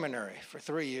to seminary for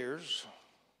 3 years.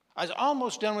 I was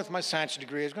almost done with my science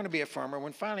degree. I was going to be a farmer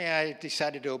when finally I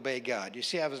decided to obey God. You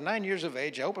see, I was 9 years of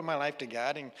age. I opened my life to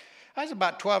God, and I was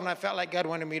about 12, and I felt like God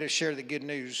wanted me to share the good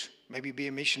news, maybe be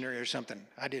a missionary or something.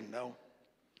 I didn't know.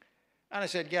 And I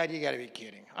said, God, you got to be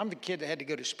kidding. I'm the kid that had to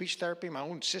go to speech therapy. My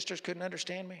own sisters couldn't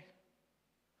understand me.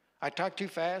 I talked too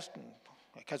fast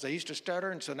because I used to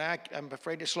stutter, and so now I'm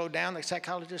afraid to slow down, the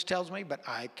psychologist tells me, but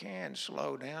I can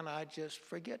slow down. I just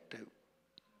forget to.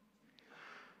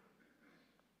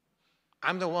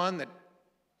 I'm the one that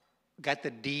got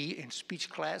the D in speech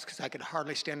class because I could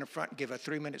hardly stand in front and give a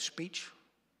 3-minute speech.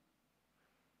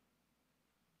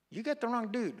 You got the wrong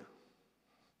dude.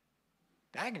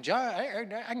 I can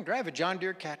drive a John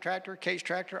Deere tractor, Case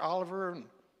tractor, Oliver, and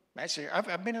that's it.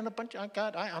 I've been in a bunch. I'm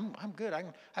good.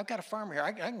 I've got a farm here.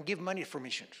 I can give money for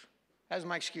missions. That's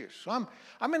my excuse. So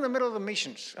I'm in the middle of the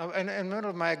missions, in the middle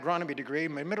of my agronomy degree,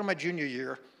 in the middle of my junior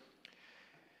year,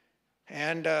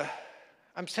 and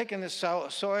I'm taking this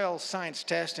soil science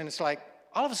test, and it's like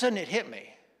all of a sudden it hit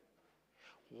me.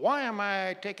 Why am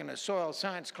I taking a soil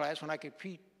science class when I could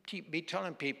be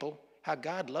telling people how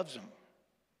God loves them?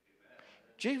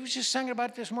 Jesus was just singing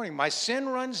about it this morning. My sin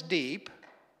runs deep,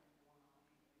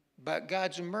 but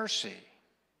God's mercy,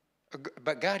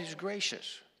 but God is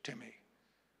gracious to me.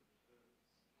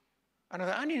 And I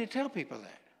thought, I need to tell people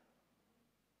that.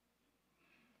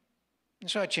 And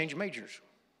so I changed majors.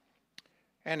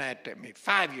 And it took me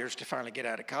 5 years to finally get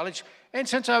out of college. And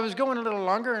since I was going a little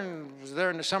longer and was there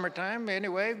in the summertime,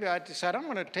 anyway, I decided I'm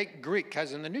going to take Greek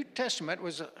because in the New Testament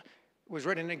was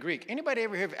written in Greek. Anybody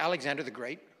ever hear of Alexander the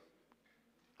Great?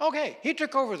 Okay, he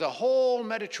took over the whole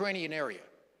Mediterranean area.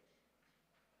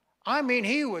 I mean,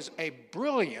 he was a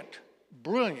brilliant,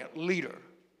 brilliant leader.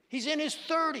 He's in his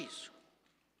 30s.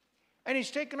 And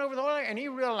he's taken over the whole area, and he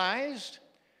realized,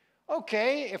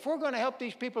 okay, if we're going to help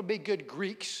these people be good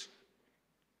Greeks,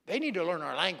 they need to learn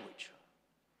our language.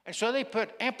 And so they put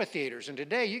amphitheaters. And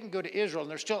today you can go to Israel, and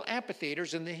there's still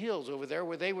amphitheaters in the hills over there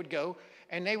where they would go,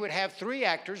 and they would have 3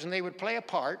 actors, and they would play a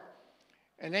part,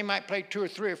 and they might play 2 or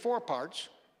 3 or 4 parts,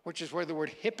 which is where the word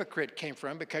hypocrite came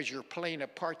from, because you're playing a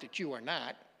part that you are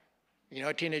not. You know,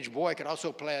 a teenage boy could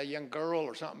also play a young girl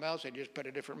or something else. They just put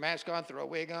a different mask on, throw a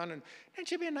wig on, and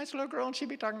she'd be a nice little girl, and she'd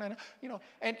be talking to, you know.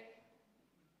 And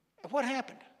what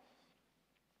happened?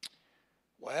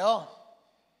 Well,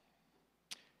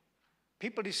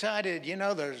 people decided, you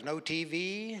know, there's no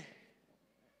TV.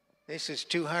 This is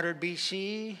 200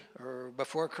 BC or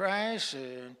before Christ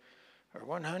or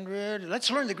 100.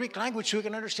 Let's learn the Greek language so we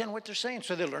can understand what they're saying.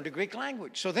 So they learned the Greek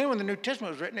language. So then when the New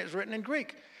Testament was written, it was written in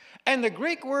Greek. And the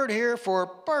Greek word here for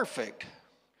perfect,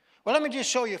 well, let me just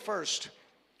show you first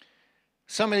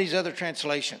some of these other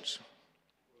translations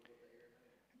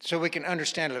so we can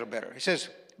understand a little better. It says,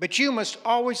 but you must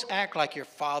always act like your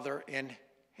Father in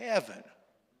heaven.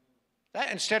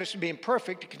 That, instead of being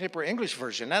perfect, the contemporary English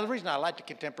version. Now, the reason I like the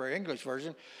contemporary English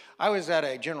version, I was at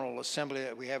a general assembly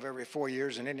that we have every 4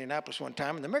 years in Indianapolis one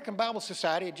time, and the American Bible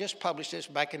Society had just published this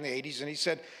back in the 80s,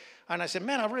 and I said,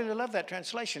 man, I really love that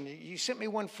translation. You sent me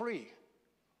one free.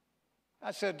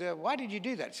 I said, why did you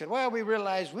do that? He said, well, we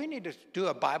realized we need to do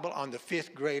a Bible on the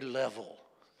 5th grade level.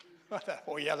 I thought,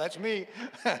 oh, yeah, that's me.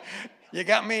 You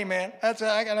got me, man.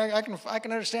 I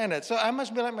can understand that. So I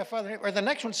must be like my Father. Or the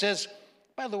next one says,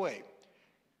 by the way,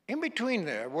 in between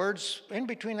there, words, in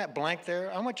between that blank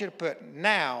there, I want you to put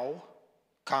now,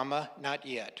 comma, not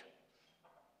yet.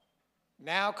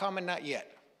 Now, comma, not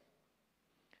yet.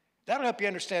 That'll help you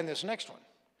understand this next one.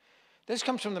 This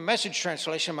comes from the Message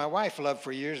translation my wife loved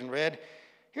for years and read.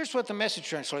 Here's what the Message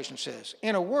translation says.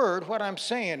 In a word, what I'm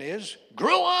saying is,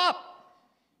 grow up.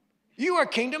 You are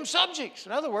kingdom subjects.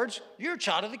 In other words, you're a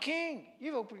child of the king.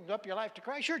 You've opened up your life to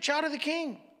Christ. You're a child of the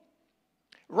king.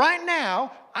 Right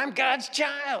now, I'm God's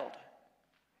child.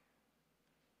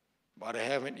 But I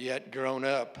haven't yet grown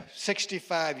up.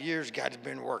 65 years God's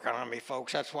been working on me,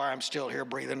 folks. That's why I'm still here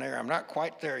breathing air. I'm not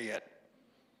quite there yet.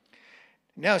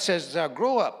 Now it says,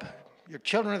 grow up. You're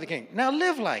children of the king. Now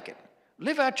live like it.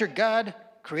 Live out your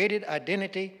God-created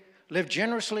identity. Live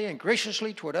generously and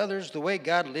graciously toward others the way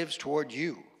God lives toward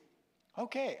you.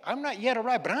 Okay, I'm not yet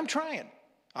arrived, but I'm trying.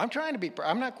 I'm trying to be,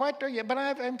 I'm not quite there yet, but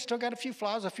I've still got a few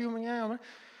flaws,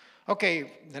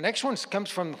 Okay, the next one comes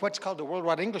from what's called the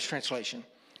Worldwide English Translation.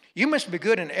 You must be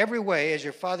good in every way as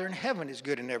your Father in heaven is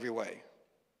good in every way.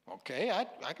 Okay,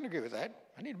 I can agree with that.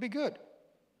 I need to be good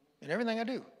in everything I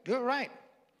do. Do it right.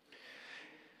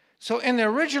 So in the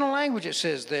original language it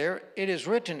says there, it is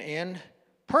written in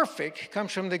perfect,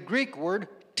 comes from the Greek word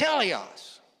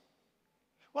teleos.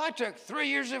 Well, I took 3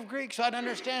 years of Greek so I'd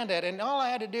understand that, and all I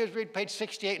had to do is read page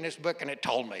 68 in this book, and it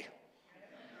told me.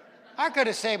 I could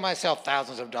have saved myself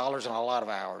thousands of dollars and a lot of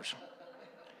hours.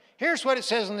 Here's what it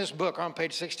says in this book on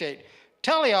page 68.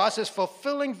 Teleos is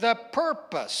fulfilling the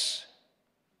purpose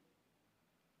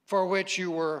for which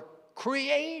you were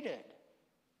created.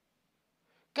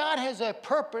 God has a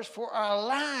purpose for our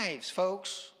lives,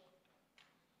 folks.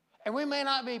 And we may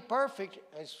not be perfect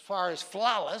as far as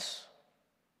flawless.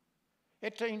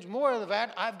 It means more of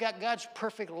that. I've got God's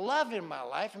perfect love in my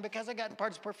life, and because I got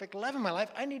God's perfect love in my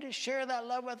life, I need to share that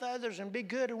love with others and be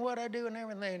good in what I do and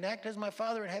everything, and act as my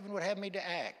Father in heaven would have me to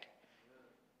act.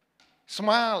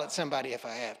 Smile at somebody if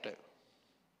I have to.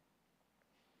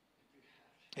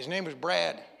 His name was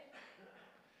Brad.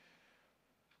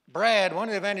 Brad, one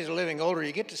of the advantages of living older,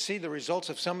 you get to see the results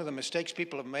of some of the mistakes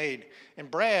people have made. And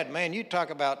Brad, man, you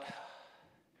talk about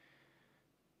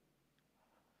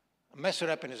mess it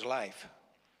up in his life.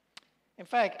 In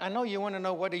fact, I know you want to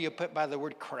know what do you put by the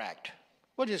word cracked.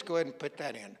 We'll just go ahead and put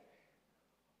that in.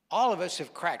 All of us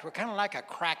have cracked. We're kind of like a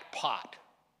cracked pot.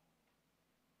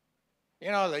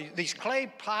 You know, these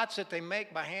clay pots that they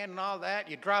make by hand and all that,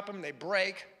 you drop them, they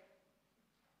break.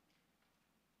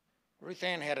 Ruth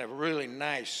Ann had a really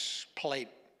nice plate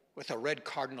with a red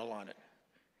cardinal on it.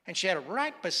 And she had it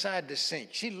right beside the sink.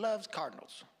 She loves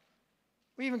cardinals.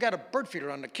 We even got a bird feeder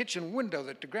on the kitchen window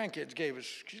that the grandkids gave us.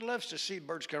 She loves to see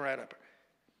birds come right up.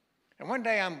 And one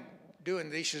day I'm doing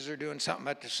dishes or doing something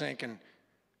at the sink and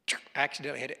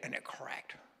accidentally hit it and it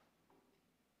cracked.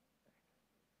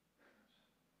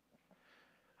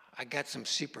 I got some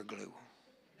super glue.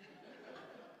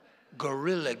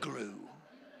 Gorilla Glue.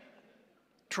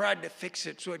 Tried to fix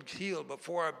it so it'd heal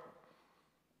before I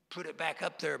put it back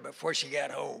up there before she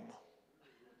got home.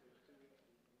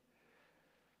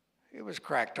 It was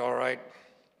cracked, all right.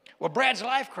 Well, Brad's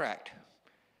life cracked.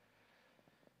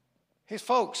 His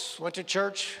folks went to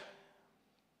church.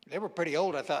 They were pretty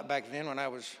old, I thought, back then when I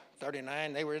was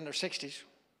 39. They were in their 60s.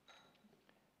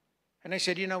 And they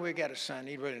said, you know, we've got a son.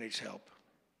 He really needs help.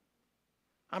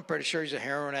 I'm pretty sure he's a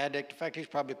heroin addict. In fact, he's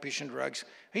probably pushing drugs.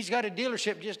 He's got a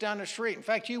dealership just down the street. In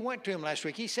fact, you went to him last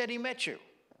week. He said he met you.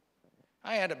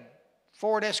 I had a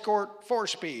Ford Escort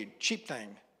 4-speed, cheap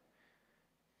thing.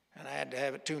 And I had to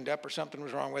have it tuned up or something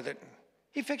was wrong with it.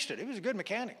 He fixed it. He was a good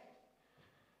mechanic.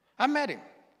 I met him.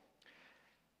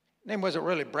 Name wasn't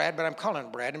really Brad, but I'm calling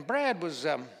him Brad. And Brad was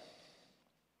a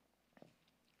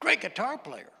great guitar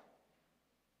player.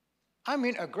 I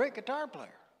mean, a great guitar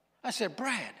player. I said,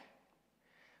 Brad,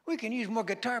 we can use more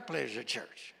guitar players at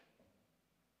church.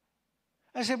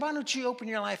 I said, why don't you open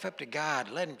your life up to God,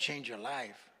 let him change your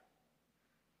life.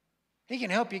 He can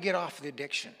help you get off the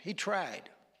addiction. He tried.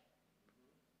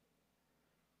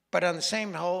 But on the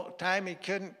same whole time, he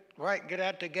couldn't get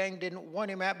out. The gang didn't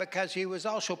want him out because he was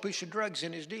also pushing drugs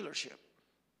in his dealership.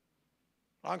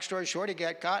 Long story short, he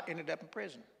got caught, ended up in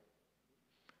prison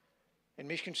in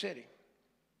Michigan City.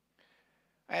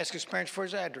 I asked his parents for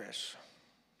his address.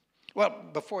 Well,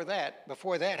 before that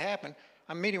happened,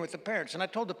 I'm meeting with the parents, and I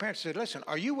told the parents, I said, listen,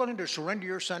 are you willing to surrender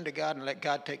your son to God and let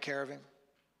God take care of him?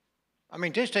 I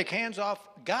mean, just take hands off.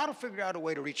 God will figure out a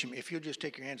way to reach him if you'll just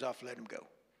take your hands off and let him go.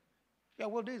 Yeah,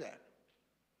 we'll do that.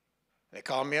 They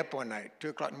called me up one night, 2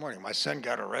 o'clock in the morning. My son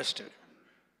got arrested.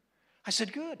 I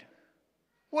said, good.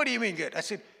 What do you mean good? I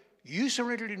said, you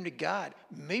surrendered him to God.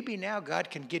 Maybe now God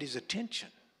can get his attention.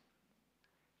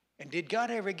 And did God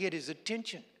ever get his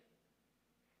attention?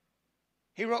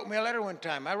 He wrote me a letter one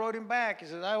time. I wrote him back. He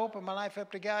says, I opened my life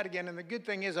up to God again, and the good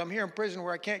thing is I'm here in prison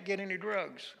where I can't get any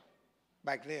drugs.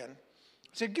 Back then.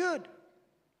 I said, good.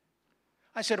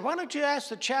 I said, why don't you ask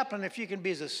the chaplain if you can be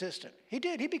his assistant? He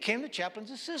did. He became the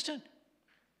chaplain's assistant.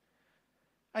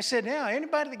 I said, now,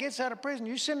 anybody that gets out of prison,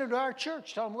 you send them to our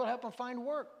church. Tell them we'll help them find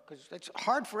work, because it's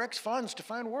hard for ex-felons to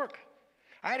find work.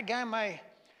 I had a guy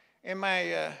in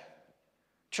my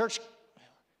church,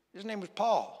 his name was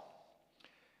Paul.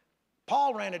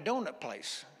 Paul ran a donut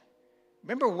place.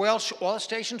 Remember Welsh oil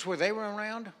stations where they were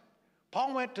around?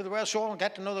 Paul went to the Welsh oil and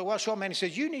got to know the Welsh oil man. He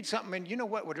says, you need something, and you know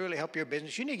what would really help your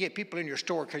business? You need to get people in your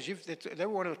store, because they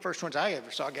were one of the first ones I ever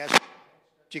saw, guys.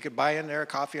 You could buy in there,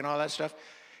 coffee and all that stuff.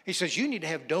 He says, you need to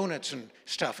have donuts and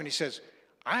stuff. And he says,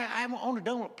 I own a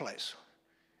donut place.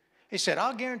 He said,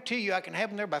 I'll guarantee you I can have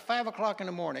them there by 5 o'clock in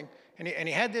the morning. And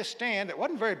he had this stand that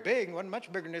wasn't very big, wasn't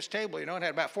much bigger than this table, you know. It had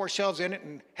about 4 shelves in it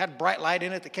and had bright light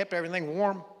in it that kept everything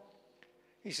warm.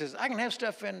 He says, I can have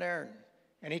stuff in there.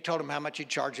 And he told him how much he'd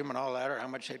charge him and all that, or how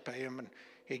much they'd pay him. And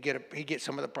he'd get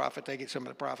some of the profit, they get some of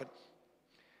the profit.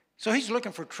 So he's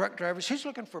looking for truck drivers. He's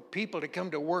looking for people to come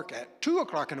to work at 2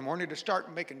 o'clock in the morning to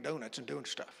start making donuts and doing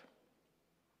stuff.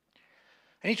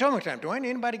 And he told me one time, Dwayne,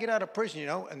 anybody get out of prison, you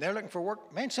know, and they're looking for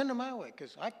work, man, send them my way,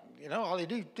 because all they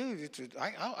do is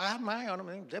I have my eye on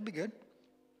them, they'll be good.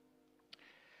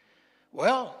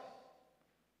 Well,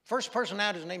 first person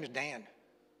out, his name is Dan.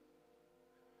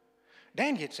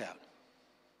 Dan gets out.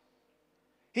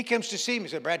 He comes to see me. He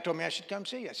said, Brad told me I should come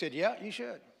see you. I said, yeah, you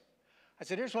should. I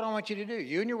said, here's what I want you to do.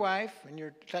 You and your wife, and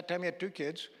at that time you had 2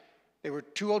 kids. They were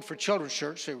too old for children's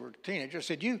church. They were teenagers. I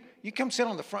said, you come sit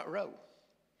on the front row.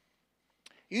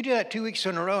 You do that 2 weeks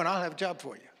in a row, and I'll have a job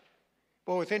for you.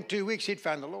 Well, within 2 weeks, he'd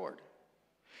found the Lord.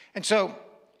 And so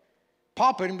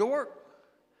Paul put him to work.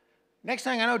 Next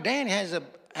thing I know, Dan has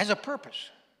a purpose.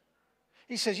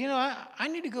 He says, you know, I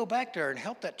need to go back there and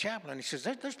help that chaplain. He says,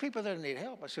 there's people that need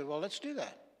help. I said, well, let's do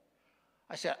that.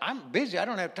 I said, I'm busy. I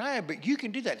don't have time, but you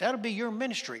can do that. That'll be your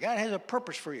ministry. God has a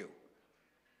purpose for you.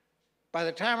 By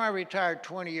the time I retired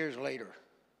 20 years later,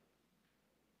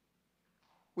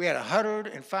 we had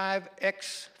 105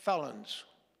 ex-felons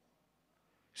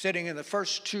sitting in the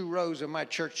first 2 rows of my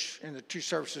church in the 2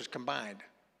 services combined.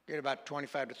 We had about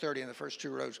 25 to 30 in the first 2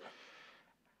 rows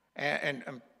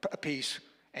and a piece.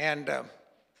 And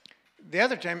the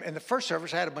other time, in the first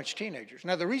service, I had a bunch of teenagers.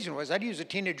 Now, the reason was I'd use a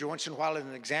teenager once in a while as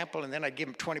an example, and then I'd give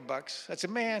them $20. I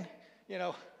said, man, you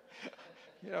know,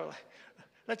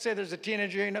 let's say there's a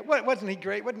teenager, wasn't he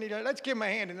great? Let's give him a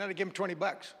hand, and then I'd give him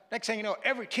 $20. Next thing you know,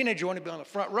 every teenager wanted to be on the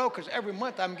front row, because every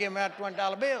month I'm giving out a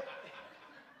 $20 bill.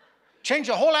 Change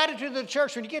the whole attitude of the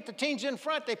church. When you get the teens in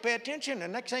front, they pay attention,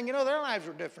 and next thing you know, their lives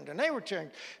were different, and they were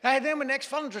changed. I had them and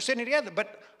ex-felons were sitting together,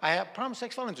 but I have promised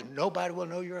ex-felons, nobody will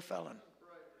know you're a felon.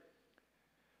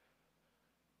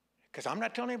 Because I'm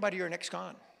not telling anybody you're an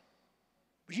ex-con.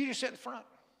 But you just sit in front.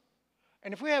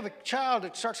 And if we have a child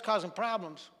that starts causing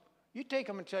problems, you take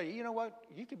them and tell you know what?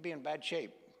 You could be in bad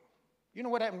shape. You know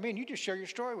what happened to me, and you just share your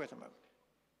story with them.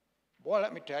 Boy,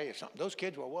 let me tell you something. Those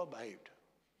kids were well behaved.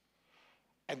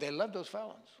 And they loved those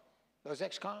felons, those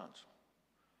ex-cons.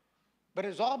 But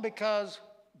it's all because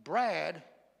Brad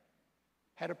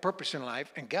had a purpose in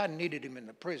life, and God needed him in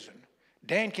the prison.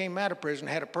 Dan came out of prison,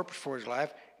 had a purpose for his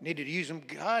life, needed to use him.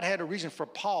 God had a reason for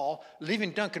Paul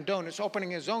leaving Dunkin' Donuts, opening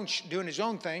his own, doing his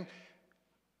own thing,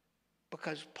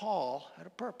 because Paul had a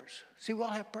purpose. See, we all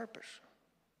have purpose.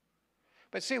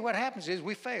 But see, what happens is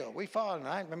we fail. We fall.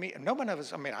 And no one of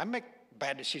us, I make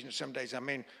bad decisions some days. I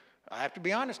have to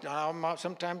be honest.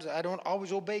 Sometimes I don't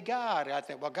always obey God. I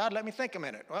think, well, God, let me think a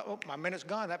minute. Well, my minute's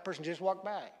gone. That person just walked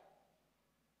by.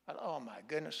 Oh, my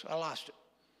goodness, I lost it.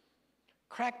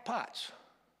 Cracked pots.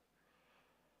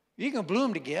 You can glue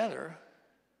them together.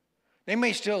 They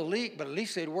may still leak, but at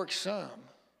least they'd work some.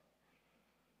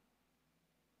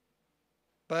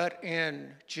 But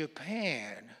in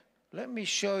Japan, let me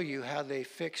show you how they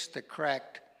fix the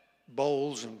cracked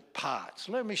bowls and pots.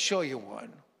 Let me show you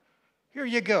one. Here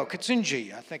you go,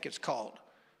 Kitsunji, I think it's called.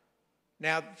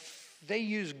 Now, they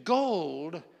use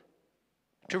gold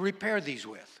to repair these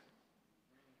with.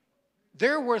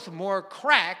 They're worth more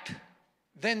cracked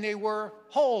than they were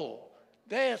whole.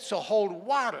 They also hold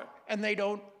water, and they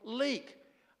don't leak.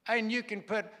 And you can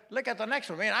look at the next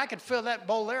one. Man, I could fill that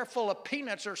bowl there full of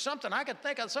peanuts or something. I could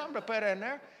think of something to put in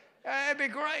there. That'd be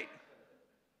great.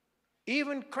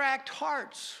 Even cracked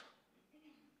hearts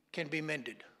can be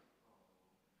mended.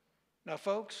 Now,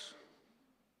 folks,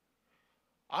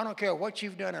 I don't care what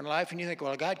you've done in life, and you think,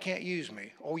 well, God can't use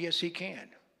me. Oh, yes, he can.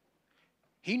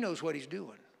 He knows what he's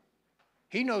doing.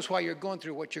 He knows why you're going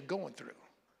through what you're going through.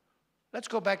 Let's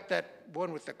go back to that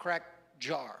one with the cracked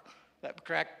jar, that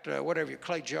cracked whatever, your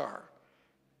clay jar.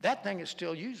 That thing is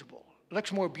still usable. It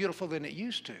looks more beautiful than it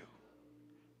used to.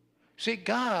 See,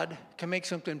 God can make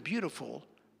something beautiful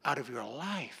out of your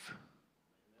life,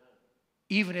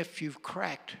 even if you've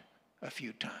cracked a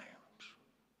few times.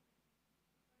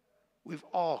 We've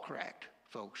all cracked,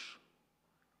 folks.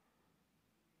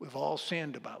 We've all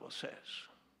sinned, the Bible says.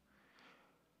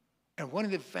 And one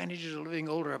of the advantages of living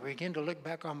older, I began to look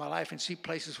back on my life and see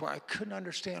places where I couldn't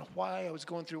understand why I was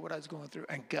going through what I was going through,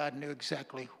 and God knew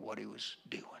exactly what he was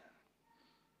doing.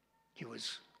 He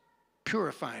was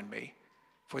purifying me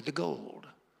for the gold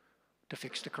to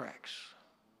fix the cracks.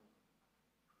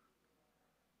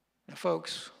 Now,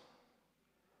 folks,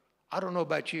 I don't know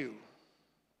about you,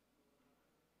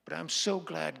 but I'm so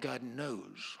glad God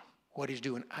knows what he's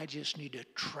doing. I just need to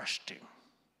trust him.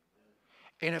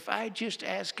 And if I just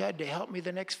ask God to help me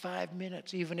the next 5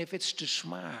 minutes, even if it's to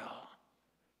smile,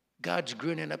 God's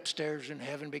grinning upstairs in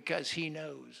heaven because he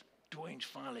knows Dwayne's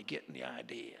finally getting the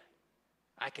idea.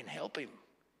 I can help him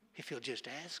if he'll just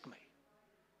ask me.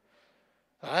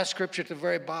 The last scripture at the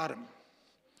very bottom.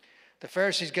 The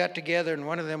Pharisees got together, and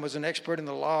one of them was an expert in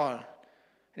the law.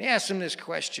 And he asked him this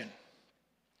question.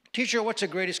 Teacher, what's the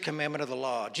greatest commandment of the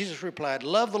law? Jesus replied,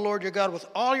 love the Lord your God with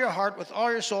all your heart, with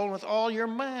all your soul, and with all your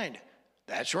mind.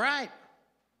 That's right.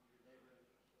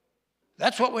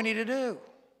 That's what we need to do.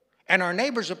 And our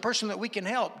neighbor's a person that we can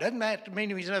help. Doesn't have to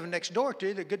mean he's living next door to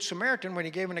you. The Good Samaritan, when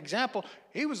he gave an example,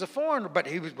 he was a foreigner, but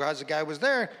as the guy was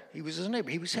there, he was his neighbor.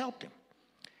 He was helped him.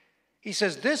 He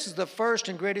says, this is the first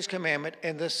and greatest commandment,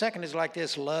 and the second is like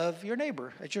this, love your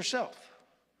neighbor as yourself.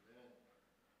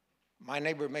 My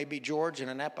neighbor may be George in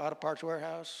a Napa Auto Parts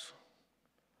warehouse.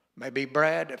 Maybe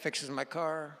Brad that fixes my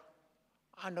car.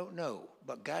 I don't know,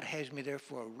 but God has me there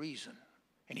for a reason.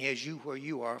 And he has you where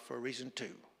you are for a reason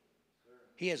too.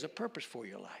 He has a purpose for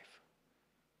your life.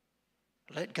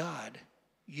 Let God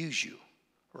use you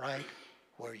right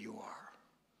where you are.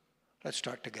 Let's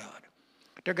start to God.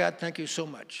 Dear God, thank you so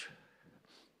much.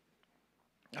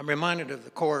 I'm reminded of the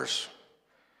chorus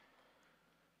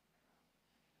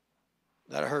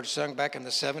that I heard sung back in the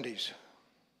 70s.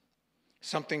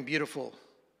 Something beautiful,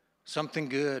 something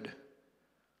good.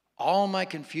 All my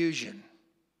confusion,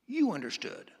 you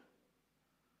understood.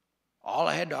 All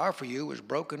I had to offer you was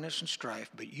brokenness and strife,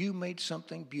 but you made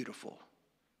something beautiful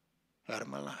out of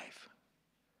my life.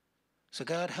 So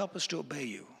God, help us to obey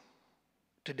you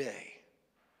today,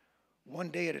 one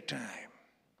day at a time,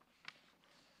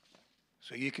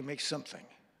 so you can make something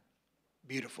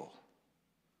beautiful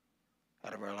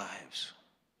out of our lives.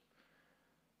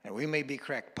 And we may be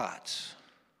cracked pots,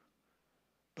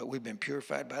 but we've been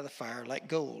purified by the fire like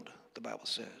gold, the Bible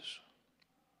says.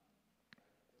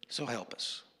 So help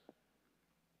us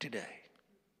today.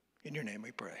 In your name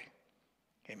we pray.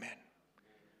 Amen.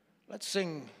 Let's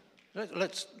sing,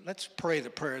 let's pray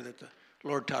the prayer that the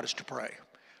Lord taught us to pray.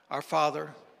 Our Father,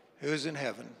 who is in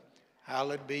heaven,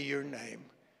 hallowed be your name.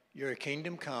 Your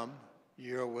kingdom come,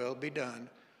 your will be done,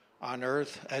 on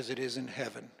earth as it is in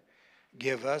heaven.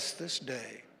 Give us this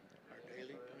day our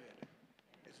daily bread,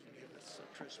 and forgive us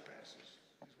our trespasses,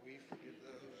 as we forgive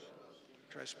those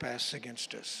who trespass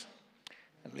against us.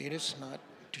 And lead us not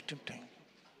into temptation.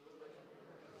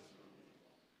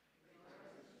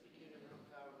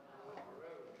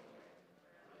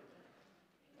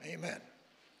 Amen.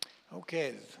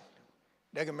 Okay,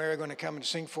 Doug and Mary are going to come and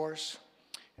sing for us.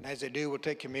 And as they do, we'll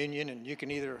take communion, and you can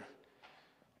either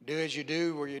do as you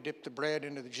do, where you dip the bread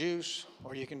into the juice,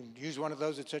 or you can use one of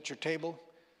those that's at your table.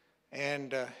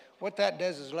 And what that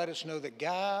does is let us know that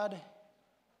God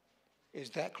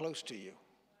is that close to you.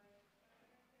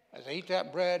 As I eat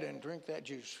that bread and drink that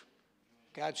juice,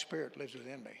 God's Spirit lives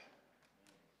within me.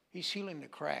 He's healing the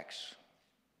cracks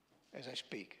as I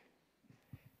speak.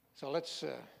 So let's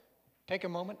take a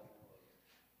moment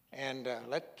and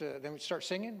then we start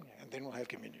singing, and then we'll have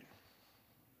communion.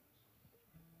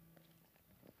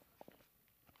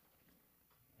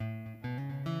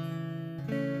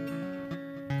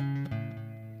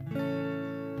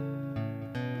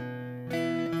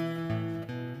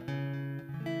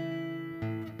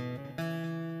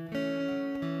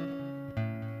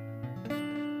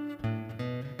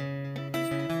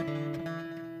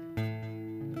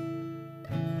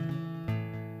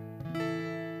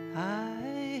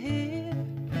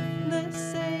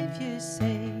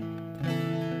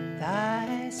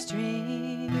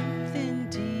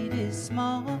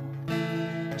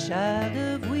 Child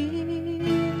of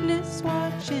weakness,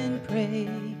 watch and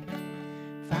pray.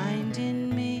 Find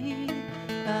in me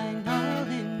thine all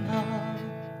in all.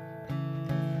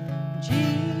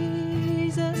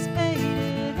 Jesus paid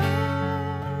it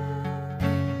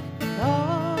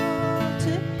all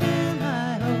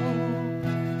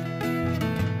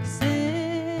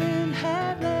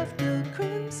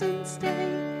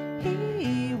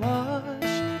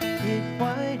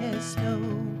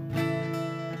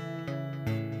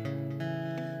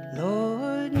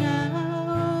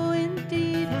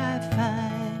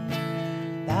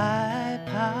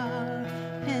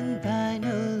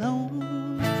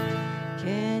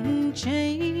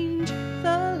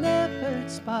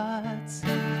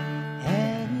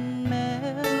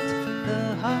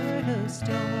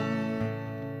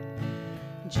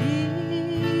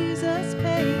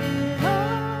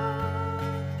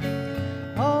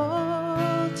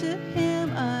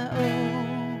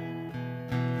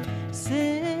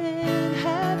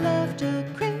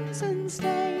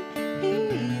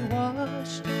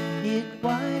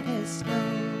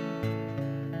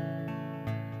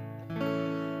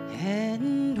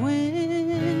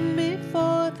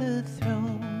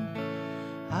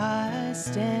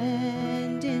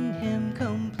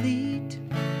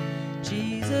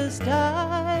Jesus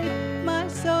died my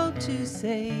soul to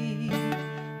save.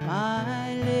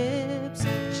 My lips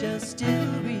shall still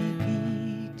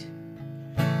repeat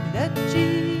that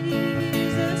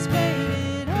Jesus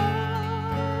paid it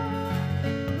all,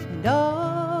 and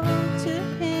all to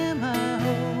him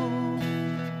I owe.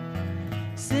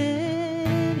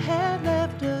 Sin had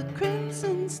left a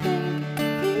crimson stain,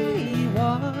 he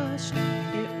washed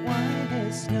it white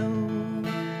as snow.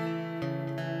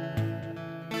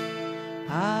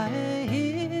 I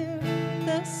hear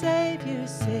the Savior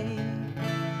say,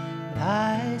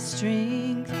 thy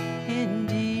strength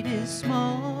indeed is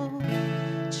small.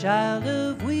 Child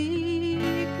of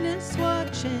weakness,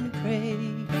 watch and pray.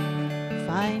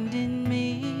 Find in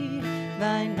me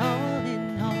thine all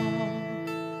in all.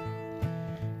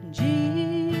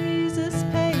 Jesus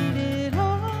paid it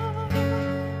all,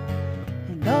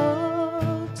 and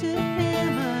all to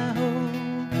him I owe.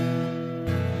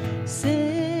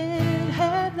 Sin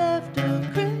had left a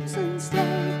crimson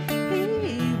stain,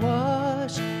 he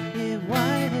washed it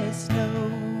white as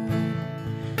snow.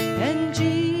 And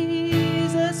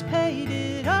Jesus paid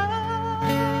it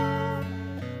all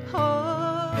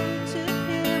to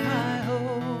him I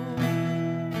owe.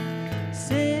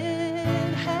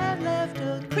 Sin had left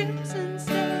a crimson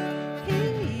stain,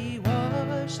 he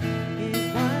washed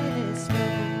it white as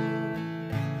snow.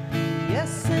 Yes,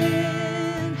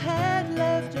 sin had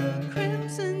left a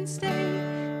crimson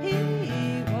stain,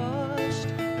 he washed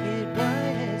it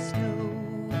white as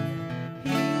snow.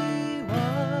 He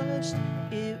washed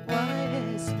it white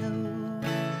as snow.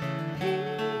 He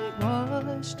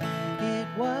washed it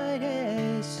white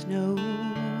as snow.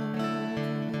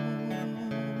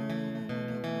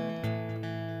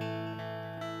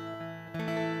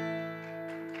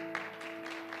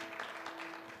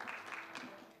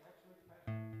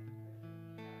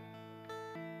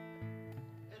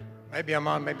 Maybe I'm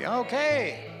on, maybe.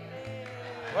 Okay.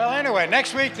 Well, anyway,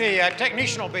 next week the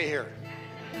technician will be here.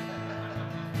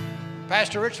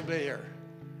 Pastor Rich will be here.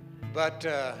 But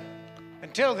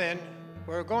until then,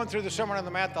 we're going through the Sermon on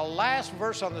the Mount. The last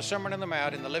verse on the Sermon on the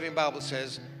Mount in the Living Bible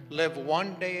says, live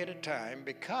one day at a time,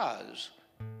 because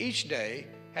each day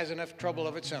has enough trouble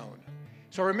of its own.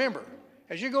 So remember,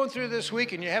 as you're going through this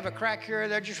week and you have a crack here or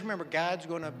there, just remember God's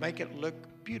going to make it look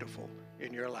beautiful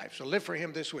in your life. So live for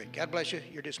him this week. God bless you.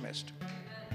 You're dismissed.